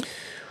talking about?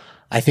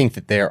 I think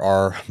that there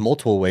are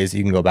multiple ways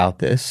you can go about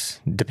this,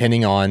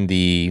 depending on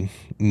the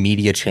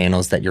media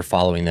channels that you're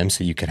following them.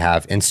 So you could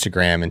have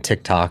Instagram and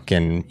TikTok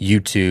and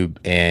YouTube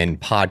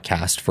and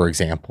podcast, for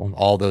example.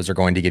 All those are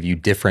going to give you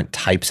different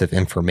types of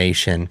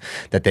information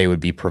that they would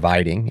be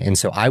providing. And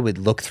so I would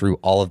look through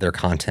all of their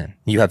content.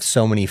 You have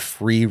so many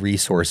free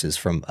resources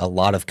from a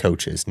lot of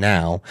coaches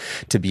now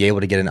to be able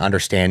to get an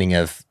understanding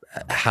of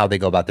how they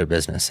go about their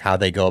business, how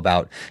they go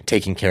about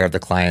taking care of the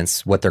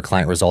clients, what their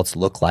client results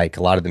look like.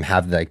 A lot of them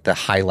have like the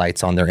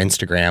highlights on their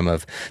Instagram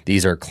of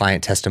these are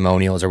client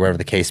testimonials or whatever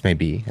the case may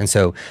be. And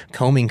so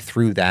combing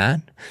through that,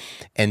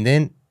 and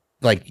then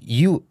like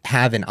you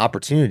have an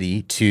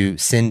opportunity to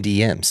send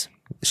DMs,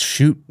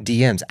 shoot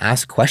DMs,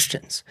 ask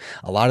questions.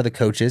 A lot of the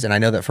coaches, and I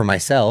know that for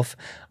myself,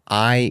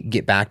 I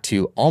get back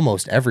to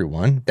almost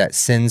everyone that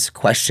sends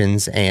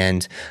questions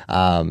and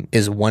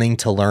is wanting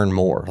to learn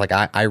more. Like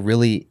I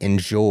really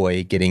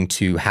enjoy getting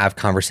to have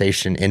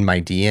conversation in my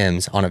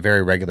DMs on a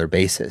very regular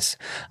basis.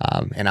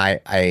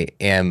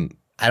 And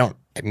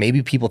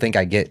maybe people think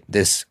I get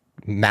this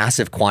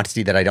massive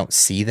quantity that I don't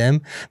see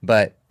them,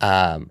 but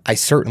I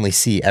certainly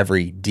see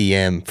every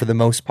DM for the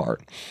most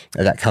part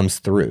that comes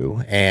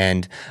through.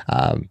 And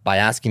by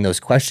asking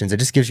those questions, it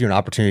just gives you an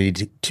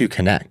opportunity to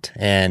connect.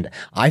 And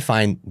I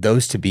find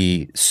those to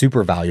be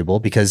super valuable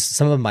because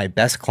some of my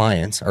best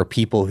clients are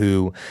people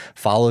who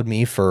followed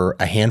me for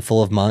a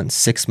handful of months,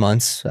 6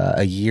 months,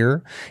 a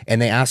year,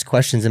 and they asked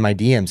questions in my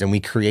DMs, and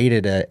we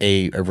created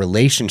a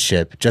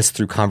relationship just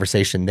through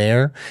conversation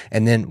there.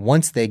 And then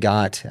once they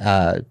got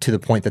to the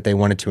point that they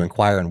wanted to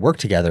inquire and work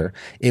together,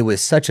 it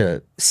was such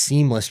a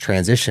seamless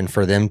transition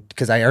for them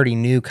because I already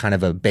knew kind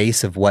of a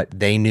base of what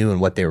they knew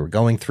and what they were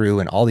going through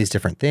and all these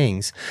different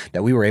things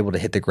that we were able to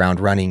hit the ground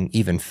running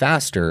even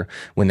faster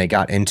when they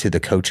got into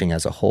the coaching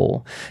as a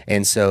whole.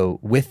 And so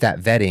with that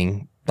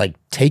vetting, like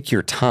take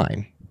your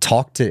time.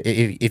 Talk to,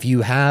 if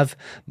you have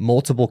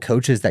multiple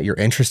coaches that you're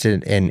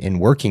interested in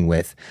working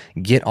with,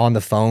 get on the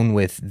phone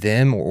with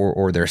them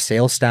or their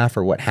sales staff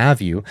or what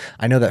have you.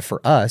 I know that for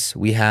us,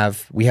 we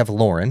have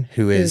Lauren,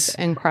 who is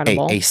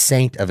incredible, a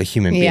saint of a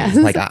human being. Yes.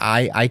 Like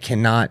I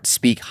cannot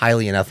speak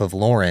highly enough of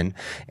Lauren.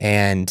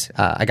 And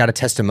I got a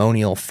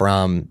testimonial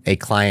from a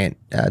client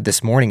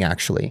this morning,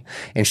 actually,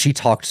 and she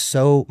talked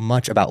so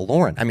much about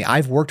Lauren. I mean,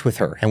 I've worked with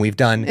her and we've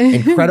done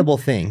incredible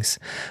things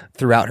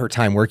throughout her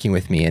time working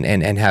with me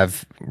and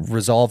have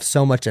resolved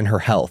so much in her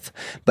health.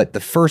 But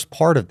the first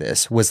part of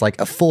this was like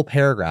a full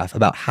paragraph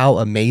about how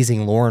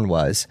amazing Lauren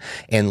was.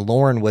 And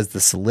Lauren was the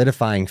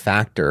solidifying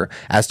factor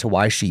as to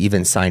why she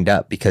even signed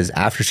up, because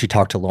after she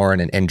talked to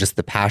Lauren and just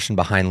the passion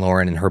behind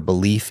Lauren and her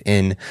belief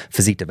in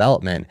physique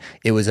development,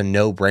 it was a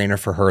no-brainer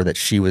for her that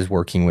she was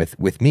working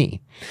with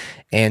me.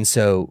 And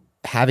so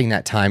having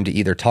that time to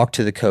either talk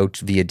to the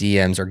coach via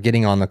DMs or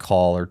getting on the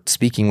call or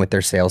speaking with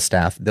their sales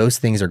staff, those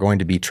things are going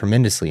to be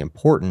tremendously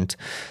important.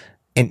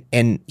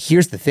 And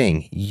here's the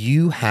thing,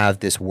 you have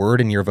this word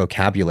in your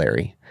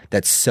vocabulary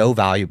that's so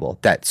valuable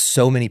that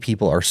so many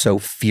people are so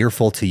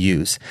fearful to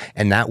use.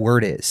 And that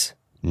word is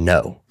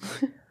no.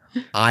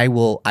 I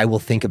will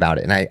think about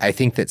it. And I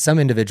think that some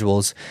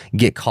individuals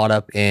get caught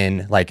up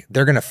in like,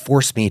 they're going to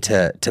force me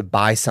to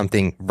buy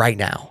something right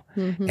now.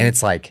 Mm-hmm. And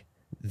it's like,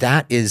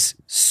 that is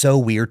so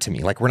weird to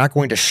me. Like, we're not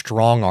going to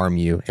strong arm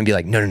you and be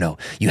like, no,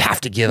 you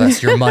have to give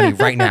us your money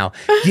right now.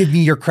 Give me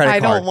your credit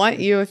card. I don't want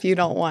you if you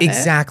don't want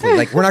exactly. it.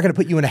 Like, we're not going to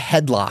put you in a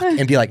headlock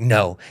and be like,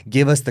 no,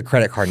 give us the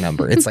credit card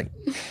number. It's like,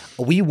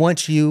 we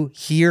want you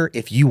here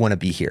if you want to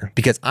be here,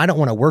 because I don't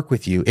want to work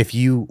with you if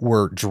you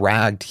were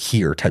dragged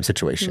here type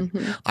situation.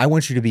 Mm-hmm. I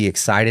want you to be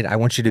excited. I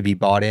want you to be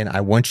bought in.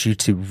 I want you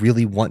to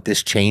really want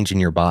this change in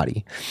your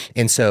body.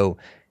 And so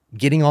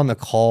getting on the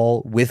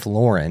call with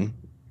Lauren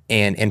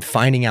and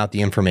finding out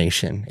the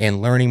information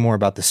and learning more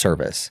about the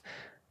service,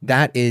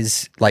 that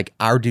is like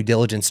our due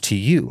diligence to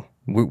you.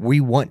 We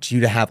want you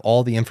to have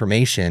all the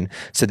information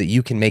so that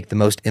you can make the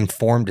most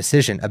informed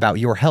decision about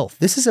your health.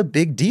 This is a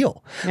big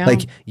deal. Yeah.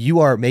 Like,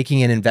 you are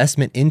making an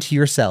investment into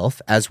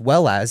yourself, as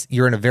well as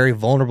you're in a very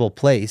vulnerable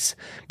place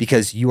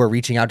because you are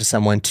reaching out to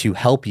someone to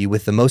help you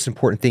with the most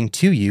important thing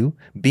to you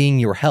being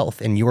your health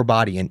and your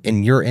body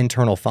and your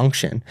internal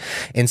function.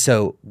 And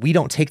so we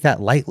don't take that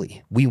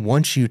lightly. We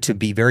want you to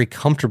be very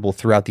comfortable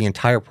throughout the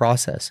entire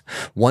process.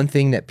 One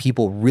thing that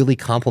people really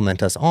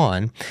compliment us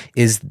on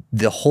is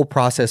the whole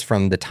process,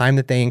 from the time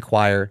that they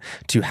inquire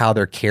to how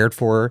they're cared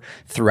for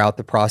throughout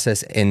the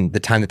process, and the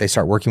time that they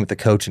start working with the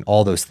coach and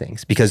all those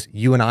things. Because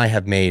you and I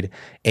have made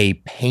a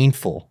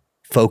painful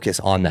focus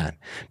on that,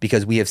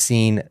 because we have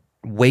seen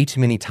way too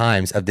many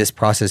times of this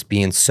process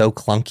being so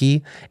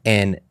clunky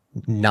and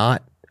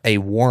not a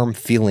warm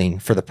feeling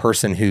for the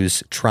person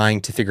who's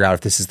trying to figure out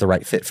if this is the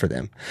right fit for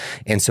them.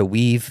 And so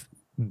we've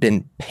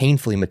been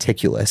painfully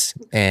meticulous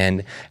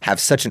and have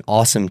such an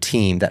awesome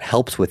team that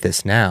helps with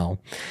this now,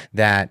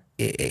 that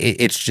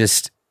it's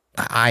just,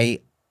 I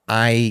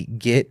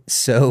get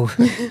so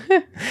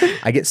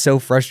I get so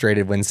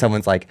frustrated when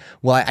someone's like,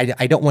 well,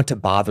 I don't want to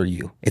bother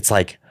you. It's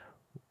like,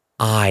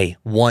 I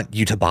want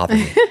you to bother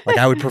me. Like,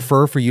 I would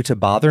prefer for you to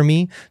bother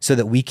me so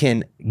that we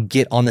can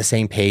get on the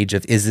same page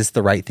of, is this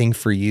the right thing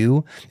for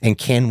you? And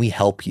can we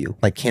help you?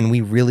 Like, can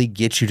we really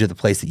get you to the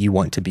place that you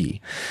want to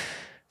be?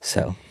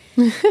 So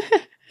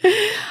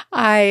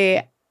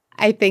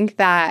I think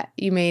that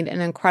you made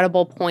an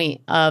incredible point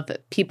of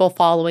people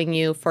following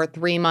you for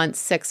 3 months,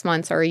 6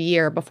 months, or a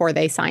year before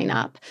they sign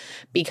up.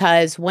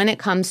 Because when it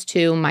comes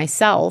to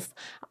myself,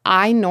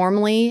 I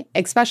normally,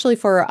 especially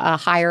for a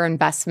higher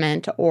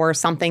investment or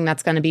something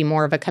that's going to be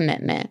more of a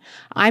commitment,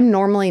 I'm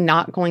normally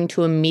not going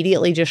to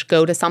immediately just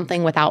go to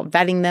something without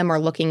vetting them or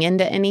looking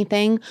into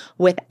anything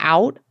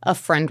without a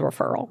friend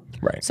referral.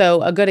 Right.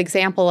 So a good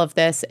example of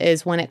this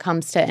is when it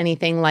comes to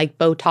anything like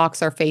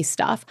Botox or face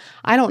stuff.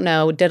 I don't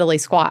know diddly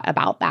squat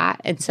about that.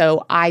 And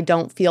so I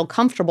don't feel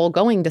comfortable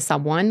going to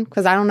someone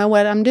because I don't know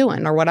what I'm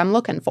doing or what I'm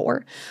looking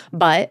for.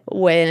 But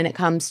when it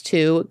comes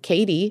to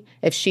Katie,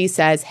 if she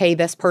says, hey,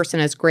 this person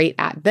is great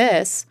at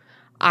this,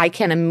 I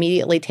can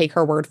immediately take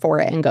her word for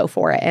it and go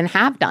for it, and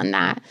have done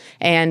that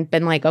and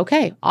been like,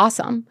 okay,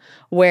 awesome.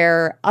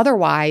 Where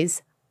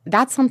otherwise,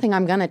 that's something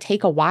I'm going to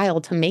take a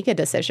while to make a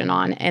decision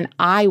on. And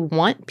I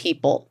want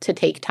people to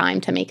take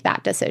time to make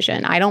that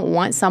decision. I don't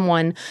want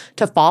someone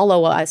to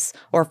follow us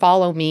or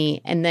follow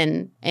me and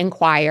then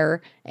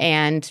inquire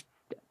and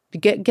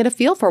get a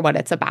feel for what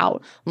it's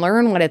about,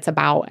 learn what it's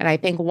about. And I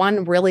think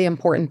one really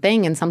important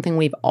thing, and something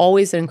we've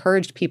always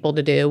encouraged people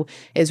to do,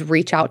 is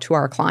reach out to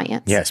our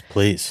clients. Yes,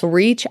 please.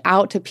 Reach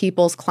out to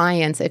people's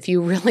clients if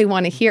you really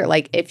want to hear.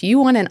 Like, if you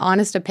want an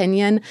honest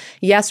opinion,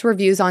 yes,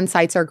 reviews on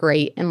sites are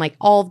great. And like,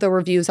 all of the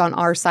reviews on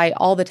our site,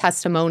 all the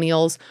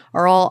testimonials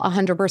are all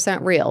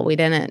 100% real. We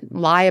didn't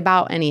lie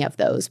about any of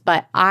those.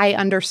 But I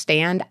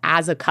understand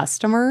as a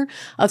customer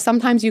of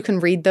sometimes you can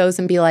read those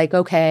and be like,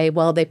 okay,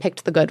 well, they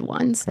picked the good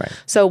ones. Right.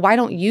 So why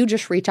don't you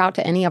just reach out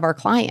to any of our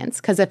clients?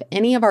 Because if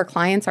any of our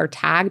clients are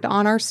tagged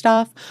on our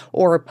stuff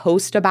or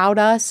post about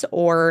us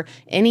or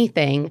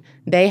anything,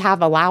 they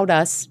have allowed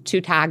us to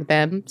tag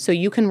them. So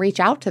you can reach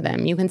out to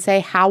them. You can say,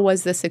 how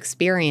was this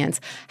experience?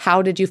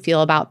 How did you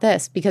feel about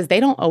this? Because they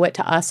don't owe it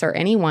to us or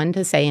anyone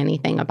to say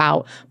anything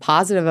about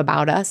positive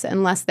about us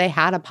unless they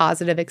had a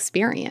positive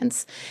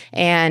experience.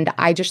 And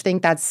I just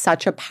think that's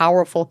such a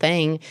powerful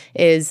thing.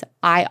 Is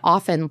I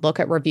often look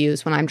at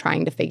reviews when I'm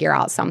trying to figure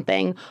out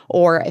something,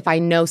 or if I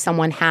know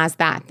someone has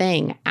that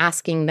thing,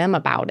 asking them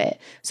about it.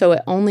 So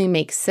it only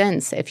makes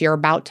sense if you're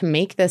about to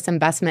make this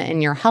investment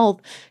in your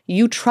health,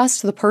 you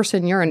trust the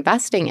person you're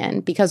investing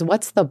in, because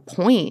what's the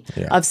point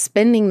of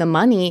spending the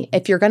money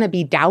if you're going to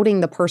be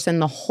doubting the person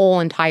the whole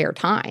entire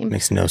time?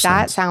 Makes no sense.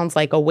 That sounds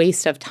like a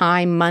waste of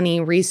time, money,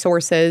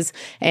 resources,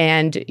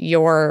 and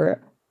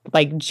your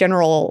like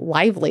general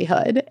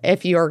livelihood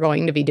if you're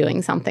going to be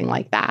doing something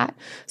like that.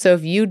 So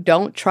if you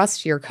don't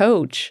trust your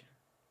coach,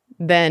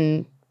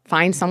 then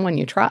find someone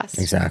you trust.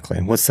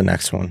 Exactly. What's the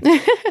next one?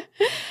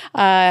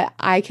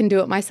 I can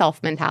do it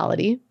myself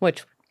mentality,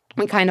 which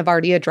we kind of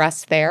already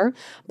addressed there.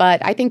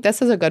 But I think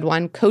this is a good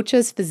one.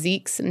 Coaches'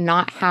 physiques,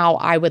 not how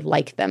I would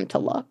like them to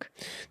look.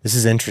 This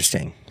is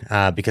interesting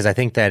because I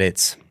think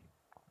that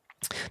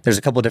there's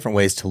a couple of different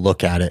ways to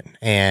look at it.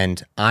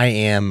 And I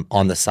am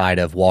on the side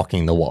of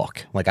walking the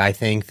walk. Like, I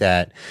think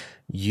that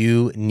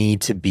you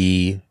need to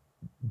be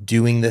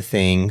doing the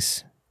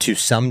things to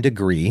some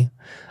degree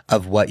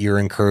of what you're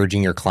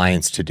encouraging your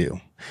clients to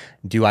do.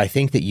 Do I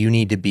think that you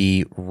need to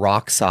be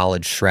rock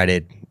solid,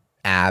 shredded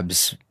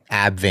abs,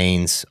 ab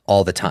veins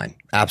all the time?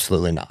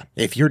 Absolutely not.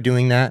 If you're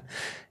doing that,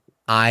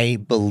 I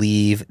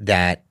believe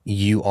that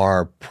you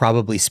are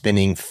probably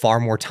spending far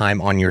more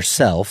time on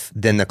yourself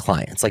than the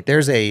clients. Like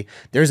there's a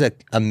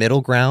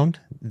middle ground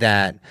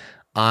that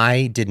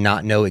I did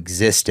not know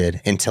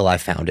existed until I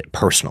found it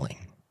personally.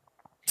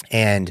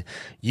 And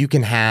you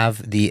can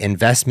have the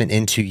investment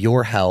into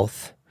your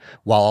health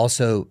while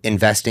also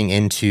investing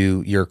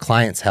into your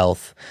client's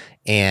health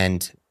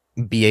and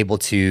be able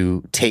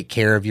to take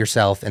care of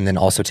yourself and then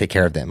also take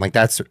care of them. Like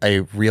that's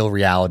a real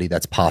reality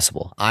that's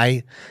possible.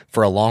 I,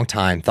 for a long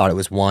time, thought it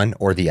was one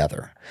or the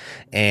other.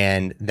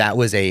 And that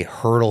was a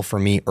hurdle for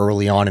me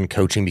early on in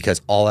coaching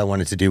because all I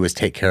wanted to do was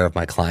take care of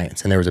my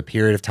clients. And there was a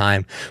period of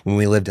time when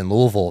we lived in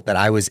Louisville that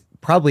I was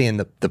probably in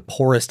the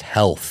poorest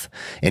health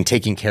in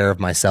taking care of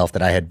myself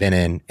that I had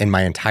been in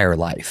my entire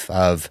life.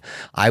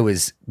 I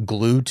was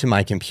glued to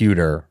my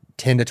computer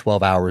 10 to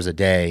 12 hours a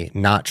day,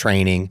 not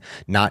training,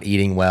 not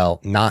eating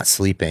well, not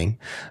sleeping,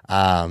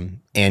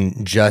 and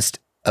just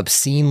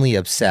obscenely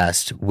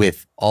obsessed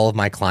with all of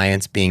my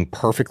clients being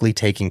perfectly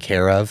taken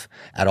care of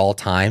at all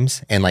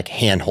times and like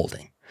hand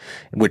holding,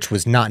 which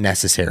was not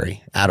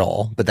necessary at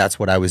all, but that's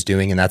what I was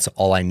doing and that's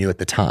all I knew at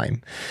the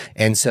time.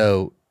 And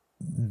so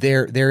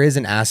there is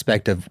an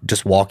aspect of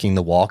just walking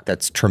the walk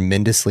that's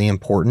tremendously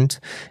important.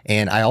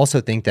 And I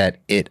also think that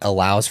it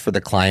allows for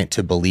the client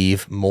to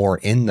believe more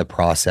in the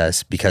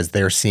process because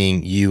they're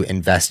seeing you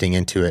investing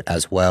into it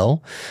as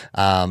well,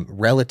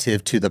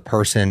 relative to the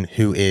person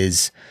who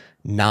is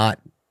not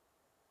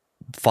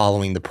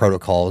following the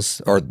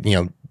protocols or,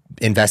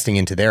 investing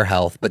into their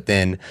health, but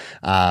then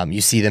you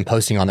see them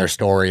posting on their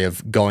story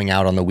of going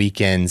out on the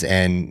weekends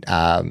and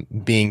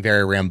being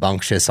very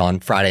rambunctious on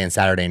Friday and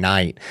Saturday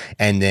night,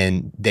 and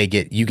then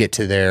you get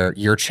to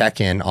your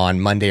check-in on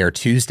Monday or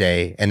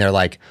Tuesday, and they're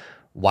like,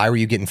 "Why were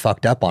you getting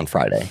fucked up on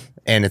Friday?"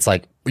 And it's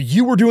like,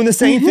 "You were doing the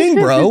same thing,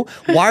 bro.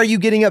 Why are you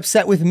getting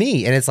upset with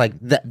me?" And it's like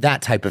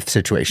that type of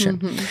situation.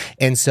 Mm-hmm.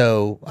 And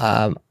so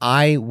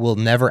I will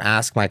never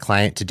ask my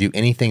client to do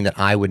anything that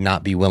I would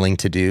not be willing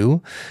to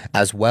do,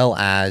 as well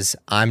as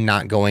I'm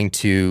not going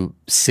to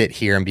sit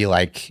here and be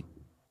like,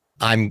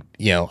 I'm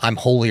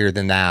holier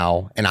than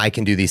thou and I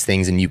can do these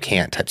things and you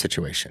can't type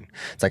situation.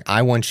 It's like,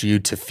 I want you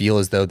to feel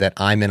as though that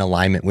I'm in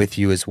alignment with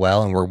you as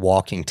well. And we're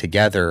walking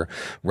together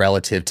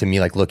relative to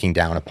me, like looking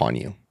down upon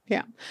you.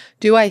 Yeah.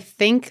 Do I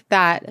think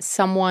that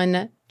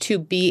someone to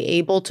be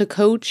able to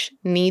coach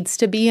needs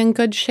to be in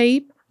good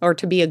shape or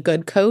to be a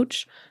good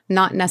coach?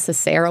 Not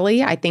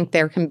necessarily. I think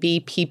there can be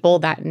people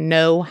that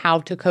know how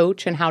to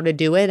coach and how to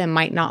do it and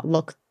might not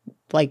look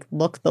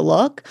the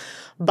look.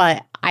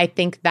 But I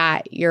think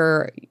that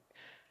you're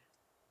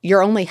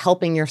only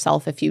helping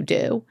yourself if you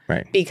do.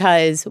 Right.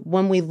 Because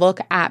when we look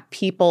at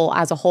people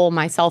as a whole,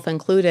 myself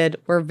included,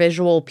 we're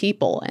visual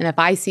people. And if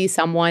I see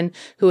someone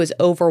who is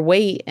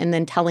overweight and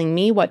then telling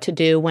me what to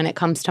do when it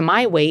comes to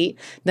my weight,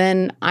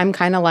 then I'm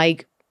kind of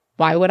like,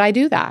 why would I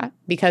do that?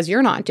 Because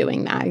you're not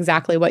doing that,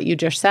 exactly what you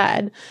just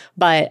said.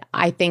 But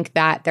I think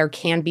that there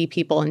can be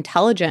people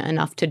intelligent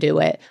enough to do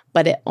it,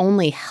 but it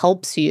only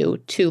helps you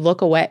to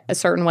look away a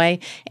certain way.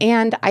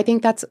 And I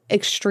think that's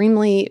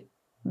extremely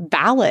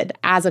valid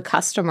as a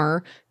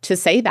customer to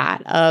say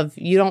that of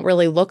you don't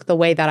really look the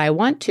way that I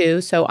want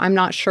to, so I'm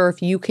not sure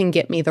if you can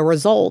get me the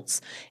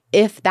results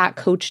if that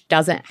coach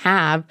doesn't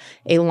have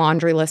a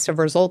laundry list of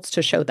results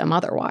to show them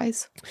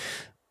otherwise.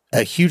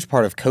 A huge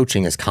part of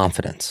coaching is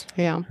confidence.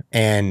 Yeah.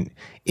 And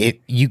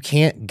you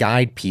can't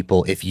guide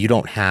people if you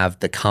don't have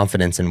the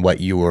confidence in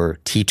what you are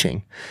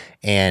teaching.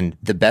 And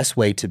the best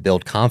way to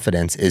build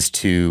confidence is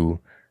to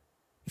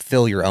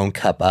fill your own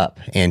cup up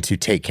and to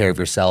take care of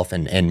yourself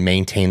and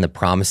maintain the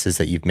promises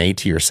that you've made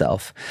to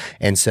yourself.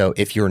 And so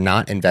if you're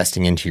not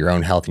investing into your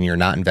own health and you're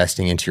not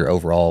investing into your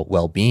overall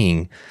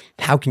well-being,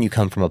 how can you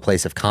come from a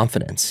place of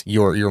confidence?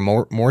 You're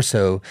more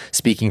so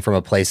speaking from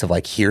a place of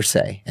like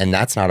hearsay, and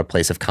that's not a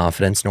place of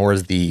confidence, nor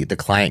is the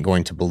client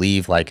going to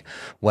believe like,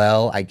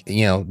 well,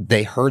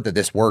 they heard that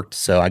this worked,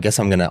 so I guess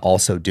I'm going to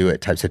also do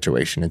it type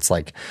situation. It's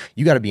like,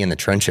 you got to be in the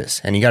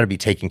trenches and you got to be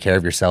taking care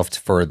of yourself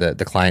for the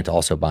client to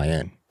also buy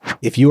in.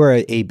 If you are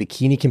a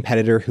bikini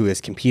competitor who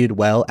has competed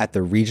well at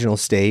the regional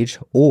stage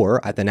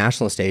or at the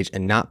national stage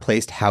and not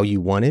placed how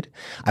you wanted,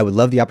 I would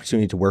love the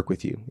opportunity to work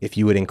with you. If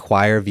you would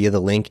inquire via the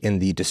link in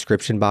the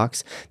description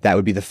box, that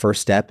would be the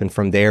first step. And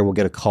from there, we'll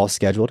get a call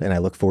scheduled, and I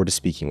look forward to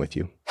speaking with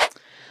you.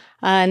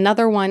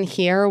 Another one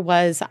here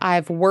was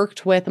I've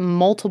worked with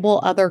multiple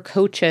other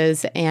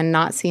coaches and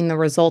not seen the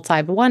results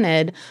I've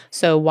wanted.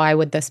 So why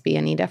would this be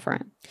any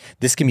different?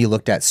 This can be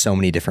looked at so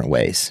many different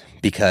ways,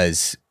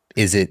 because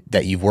is it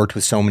that you've worked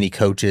with so many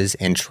coaches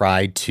and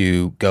tried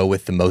to go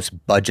with the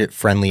most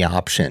budget-friendly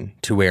option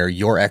to where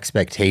your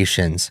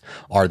expectations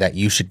are that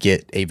you should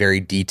get a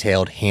very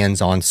detailed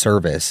hands-on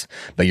service,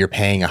 but you're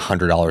paying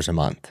 $100 a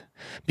month?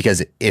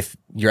 Because if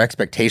your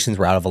expectations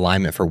were out of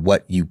alignment for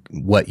what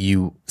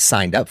you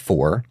signed up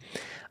for,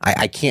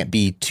 I can't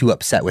be too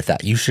upset with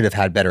that. You should have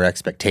had better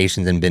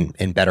expectations and been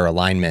in better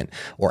alignment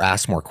or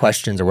asked more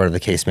questions or whatever the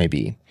case may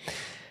be.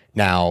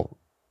 Now,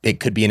 it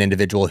could be an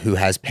individual who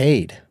has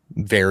paid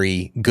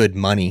very good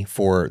money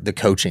for the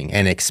coaching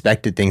and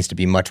expected things to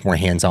be much more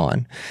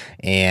hands-on.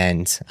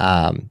 And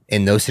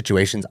in those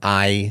situations,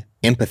 I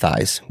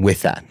empathize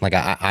with that. Like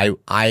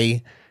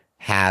I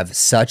have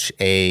such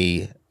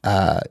a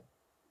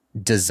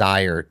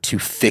desire to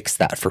fix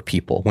that for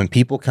people. When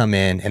people come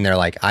in and they're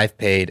like, I've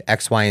paid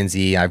X, Y, and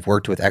Z, I've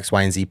worked with X,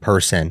 Y, and Z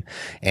person,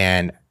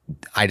 and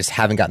I just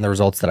haven't gotten the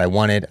results that I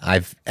wanted.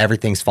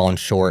 Everything's fallen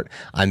short.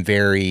 I'm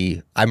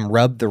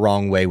rubbed the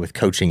wrong way with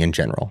coaching in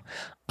general.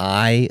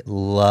 I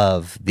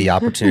love the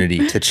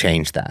opportunity to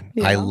change that.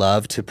 Yeah. I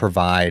love to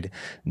provide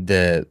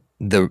the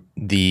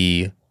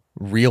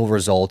real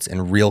results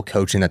and real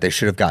coaching that they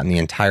should have gotten the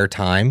entire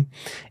time.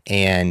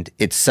 And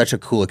it's such a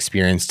cool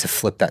experience to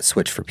flip that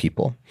switch for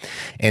people.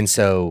 And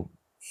so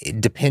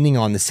depending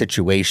on the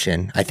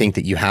situation, I think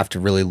that you have to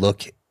really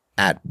look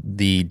at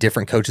the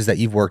different coaches that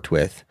you've worked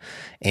with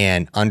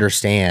and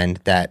understand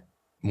that,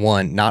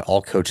 one, not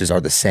all coaches are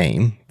the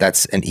same.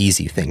 That's an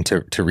easy thing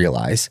to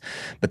realize.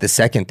 But the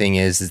second thing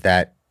is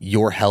that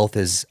your health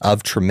is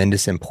of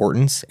tremendous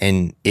importance.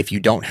 And if you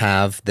don't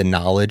have the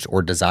knowledge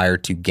or desire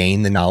to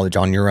gain the knowledge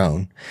on your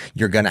own,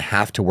 you're going to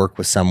have to work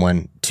with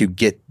someone to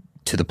get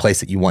to the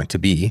place that you want to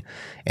be.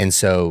 And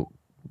so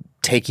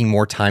taking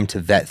more time to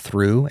vet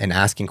through and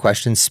asking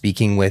questions,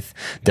 speaking with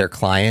their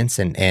clients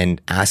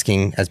and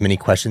asking as many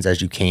questions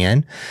as you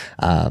can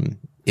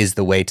is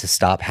the way to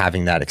stop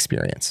having that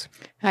experience.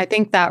 I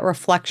think that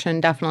reflection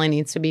definitely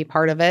needs to be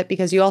part of it,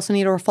 because you also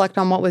need to reflect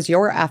on what was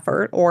your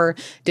effort, or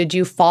did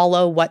you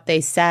follow what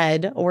they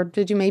said, or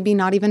did you maybe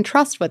not even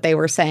trust what they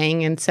were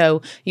saying, and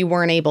so you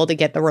weren't able to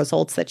get the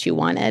results that you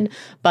wanted.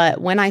 But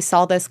when I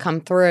saw this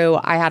come through,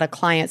 I had a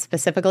client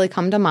specifically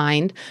come to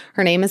mind.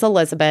 Her name is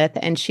Elizabeth,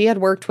 and she had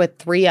worked with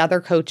 3 other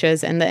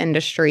coaches in the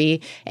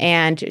industry,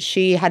 and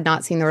she had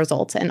not seen the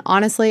results. And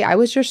honestly, I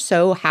was just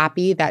so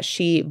happy that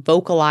she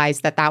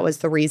vocalized that that was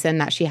the reason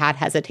that she had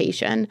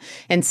hesitation.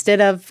 Instead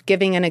of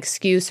giving an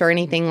excuse or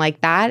anything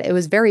like that, it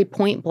was very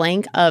point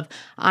blank of,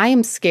 I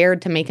am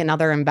scared to make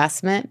another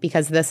investment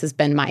because this has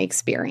been my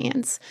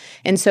experience.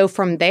 And so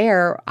from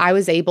there, I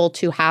was able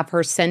to have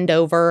her send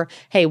over,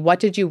 hey, what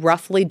did you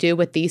roughly do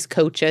with these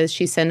coaches?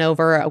 She sent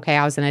over, okay,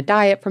 I was in a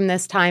diet from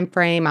this time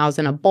frame, I was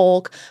in a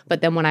bulk,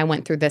 but then when I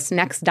went through this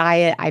next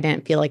diet, I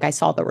didn't feel like I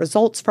saw the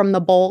results from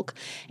the bulk.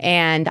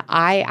 And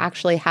I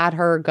actually had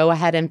her go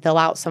ahead and fill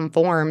out some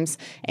forms,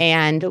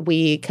 and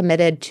we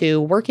committed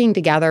to working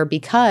together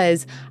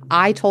because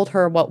I told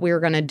her what we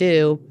were going to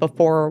do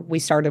before we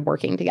started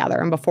working together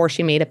and before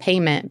she made a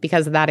payment,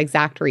 because of that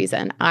exact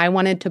reason. I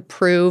wanted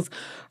to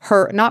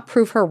not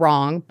prove her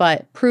wrong,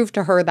 but prove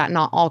to her that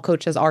not all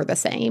coaches are the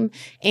same,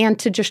 and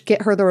to just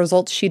get her the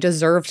results she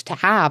deserved to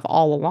have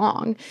all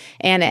along.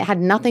 And it had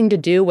nothing to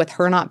do with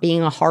her not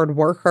being a hard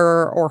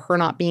worker or her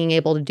not being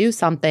able to do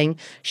something.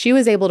 She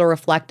was able to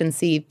reflect and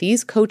see,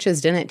 these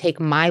coaches didn't take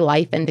my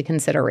life into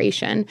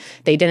consideration.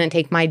 They didn't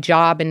take my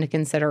job into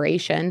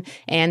consideration,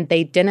 and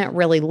they didn't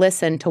really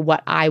listen to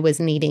what I was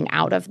needing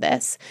out of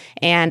this.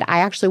 And I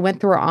actually went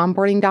through her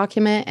onboarding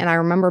document, and I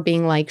remember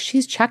being like,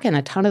 she's checking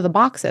a ton of the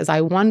boxes. I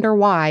wonder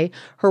why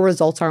her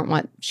results aren't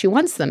what she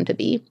wants them to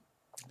be.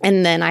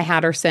 And then I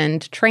had her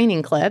send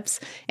training clips,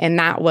 and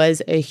that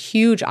was a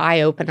huge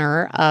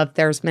eye-opener of,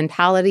 there's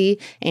mentality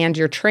and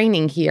your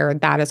training here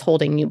that is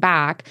holding you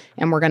back,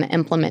 and we're going to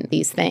implement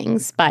these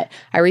things. But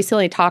I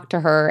recently talked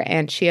to her,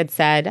 and she had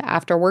said,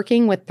 after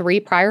working with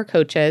 3 prior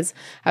coaches,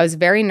 I was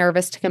very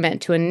nervous to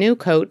commit to a new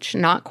coach,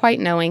 not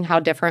quite knowing how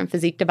different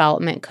physique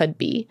development could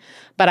be.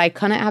 But I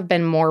couldn't have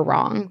been more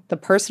wrong. The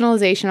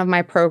personalization of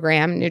my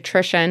program,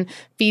 nutrition,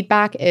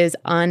 feedback is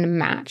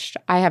unmatched.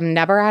 I have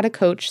never had a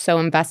coach so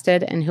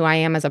invested in who I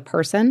am as a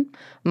person,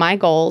 my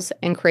goals,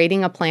 and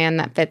creating a plan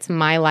that fits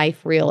my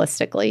life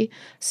realistically.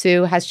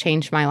 Sue has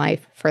changed my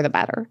life for the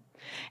better.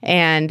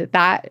 And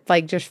that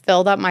just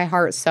filled up my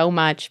heart so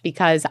much,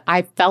 because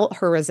I felt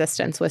her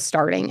resistance was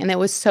starting, and it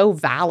was so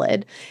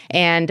valid.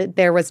 And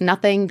there was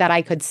nothing that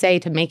I could say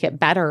to make it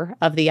better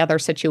of the other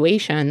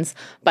situations,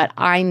 but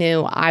I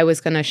knew I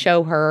was going to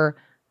show her,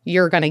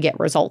 you're going to get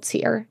results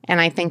here. And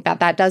I think that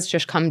that does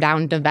just come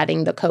down to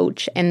vetting the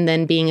coach, and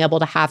then being able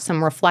to have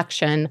some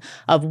reflection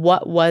of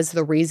what was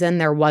the reason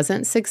there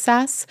wasn't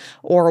success,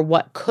 or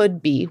what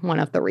could be one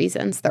of the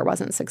reasons there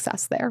wasn't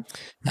success there.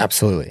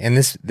 Absolutely. And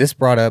this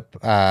brought up,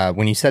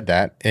 when you said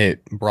that,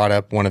 it brought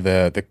up one of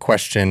the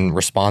question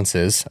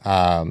responses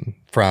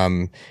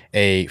from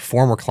a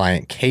former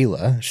client,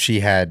 Kayla. She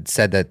had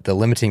said that the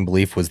limiting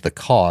belief was the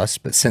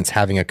cost, but since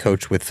having a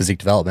coach with physique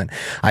development,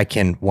 I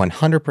can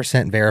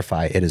 100%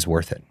 verify it is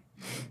worth it.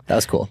 That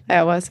was cool.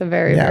 That was a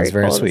very very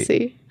cool sweet. to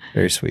see.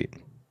 Very sweet.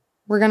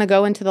 We're going to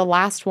go into the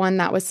last one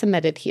that was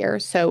submitted here.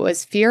 So it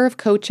was fear of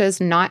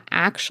coaches not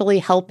actually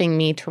helping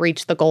me to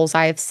reach the goals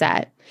I have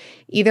set.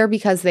 either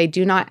because they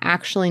do not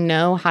actually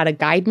know how to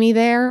guide me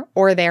there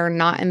or they are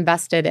not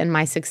invested in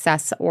my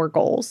success or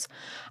goals.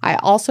 I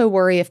also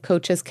worry if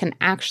coaches can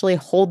actually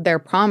hold their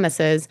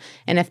promises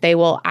and if they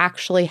will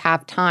actually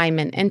have time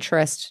and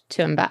interest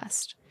to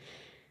invest.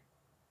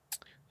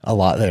 A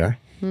lot there.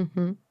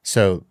 Mm-hmm.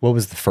 So what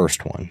was the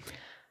first one?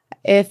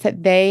 If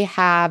they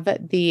have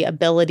the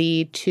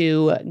ability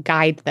to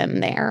guide them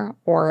there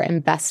or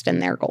invest in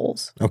their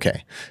goals.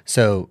 Okay.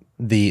 So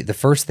the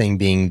first thing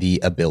being the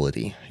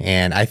ability.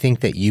 And I think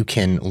that you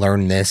can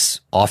learn this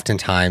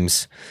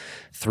oftentimes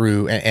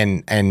through,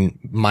 and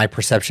my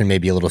perception may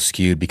be a little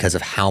skewed because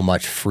of how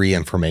much free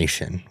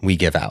information we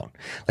give out.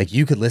 Like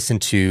you could listen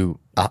to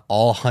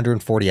all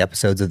 140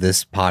 episodes of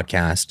this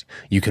podcast.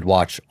 You could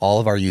watch all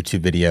of our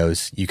YouTube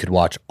videos. You could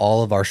watch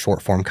all of our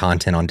short form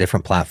content on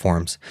different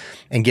platforms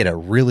and get a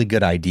really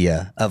good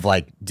idea of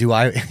like, do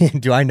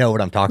I know what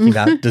I'm talking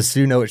about? Does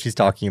Sue know what she's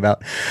talking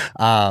about?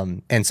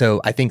 And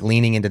so I think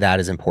leaning into that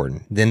is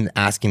important. Then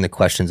asking the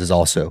questions is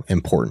also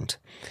important.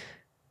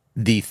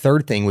 The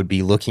third thing would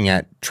be looking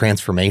at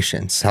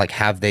transformations. Like,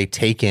 have they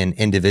taken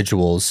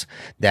individuals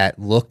that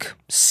look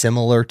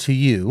similar to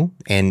you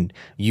and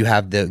you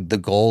have the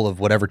goal of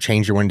whatever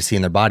change you're wanting to see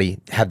in their body?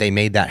 Have they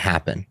made that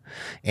happen?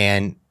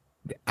 And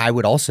I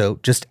would also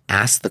just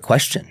ask the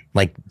question,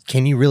 like,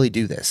 can you really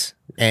do this?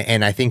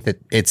 And I think that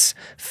it's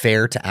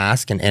fair to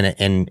ask and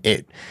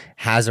it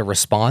has a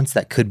response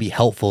that could be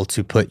helpful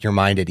to put your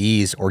mind at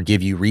ease or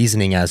give you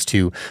reasoning as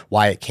to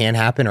why it can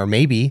happen. Or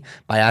maybe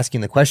by asking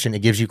the question, it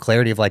gives you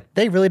clarity of like,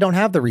 they really don't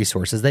have the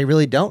resources. They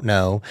really don't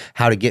know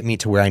how to get me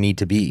to where I need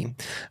to be.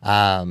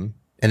 And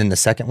then the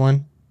second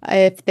one?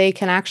 If they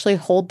can actually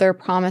hold their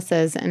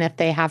promises and if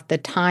they have the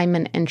time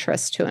and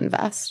interest to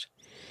invest.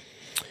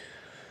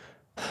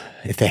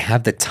 If they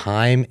have the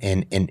time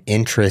and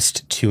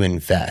interest to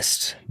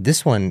invest,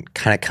 this one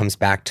kind of comes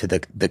back to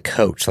the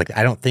coach. Like,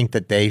 I don't think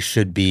that they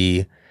should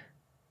be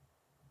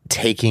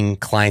taking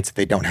clients that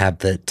they don't have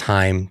the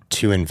time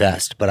to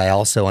invest. But I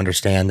also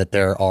understand that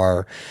there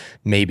are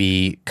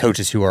maybe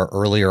coaches who are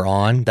earlier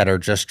on that are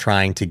just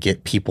trying to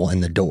get people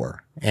in the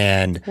door.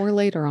 Or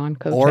later on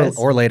coaches.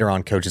 Or later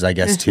on coaches, I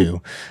guess,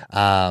 too.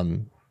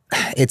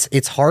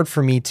 It's hard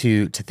for me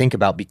to think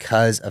about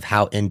because of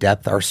how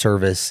in-depth our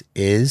service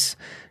is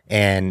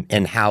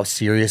and how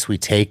serious we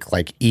take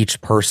like each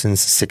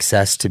person's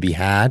success to be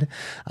had.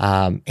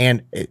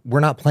 We're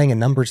not playing a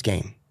numbers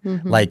game.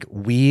 Mm-hmm. Like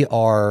we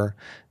are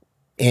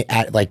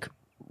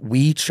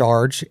we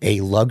charge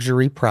a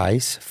luxury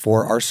price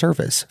for our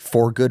service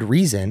for good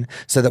reason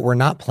so that we're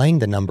not playing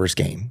the numbers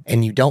game.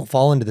 And you don't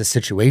fall into the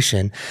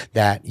situation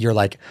that you're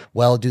like,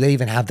 well, do they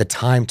even have the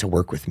time to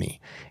work with me?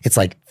 It's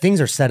like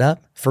things are set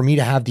up for me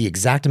to have the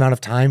exact amount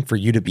of time for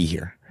you to be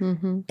here.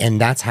 Mm-hmm.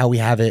 And that's how we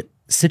have it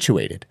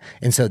situated.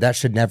 And so that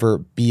should never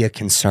be a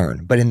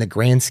concern. But in the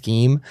grand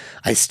scheme,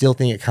 I still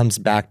think it comes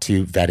back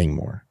to vetting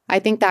more. I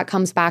think that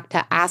comes back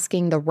to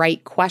asking the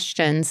right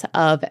questions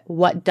of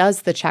what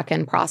does the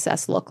check-in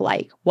process look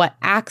like? What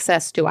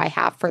access do I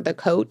have for the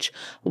coach?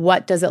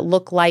 What does it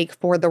look like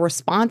for the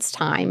response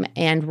time?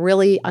 And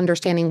really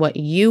understanding what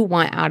you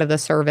want out of the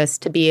service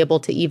to be able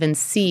to even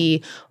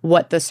see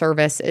what the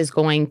service is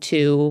going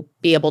to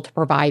be able to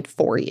provide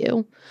for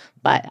you.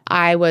 But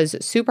I was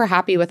super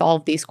happy with all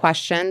of these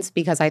questions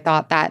because I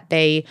thought that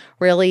they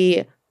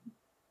really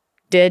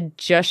did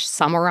just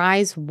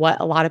summarize what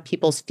a lot of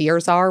people's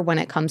fears are when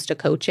it comes to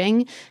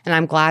coaching. And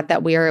I'm glad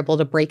that we are able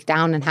to break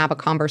down and have a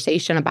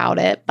conversation about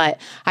it.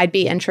 But I'd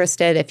be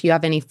interested if you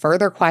have any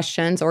further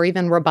questions or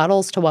even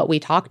rebuttals to what we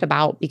talked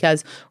about,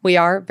 because we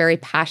are very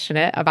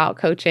passionate about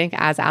coaching,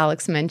 as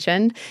Alex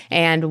mentioned,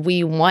 and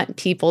we want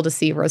people to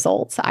see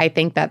results. I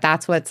think that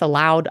that's what's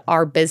allowed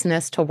our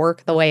business to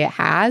work the way it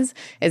has,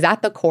 is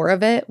at the core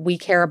of it, we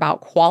care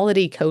about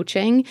quality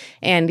coaching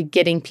and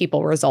getting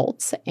people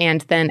results. And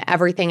then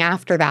everything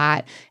after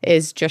that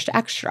is just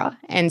extra.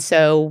 And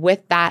so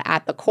with that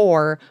at the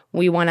core,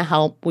 we want to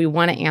help. We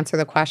want to answer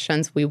the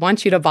questions. We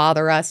want you to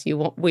bother us.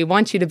 We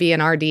want you to be in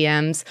our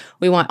DMs.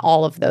 We want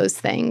all of those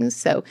things.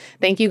 So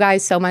thank you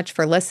guys so much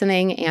for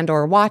listening and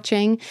or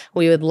watching.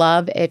 We would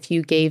love if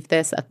you gave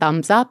this a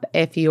thumbs up.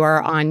 If you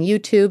are on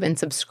YouTube, and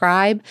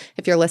subscribe.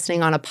 If you're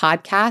listening on a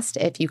podcast,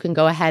 if you can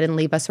go ahead and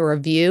leave us a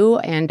review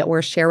and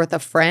or share with a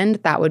friend,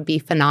 that would be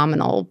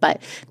phenomenal.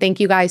 But thank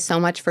you guys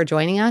so much for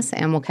joining us,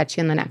 and we'll catch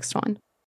you in the next one.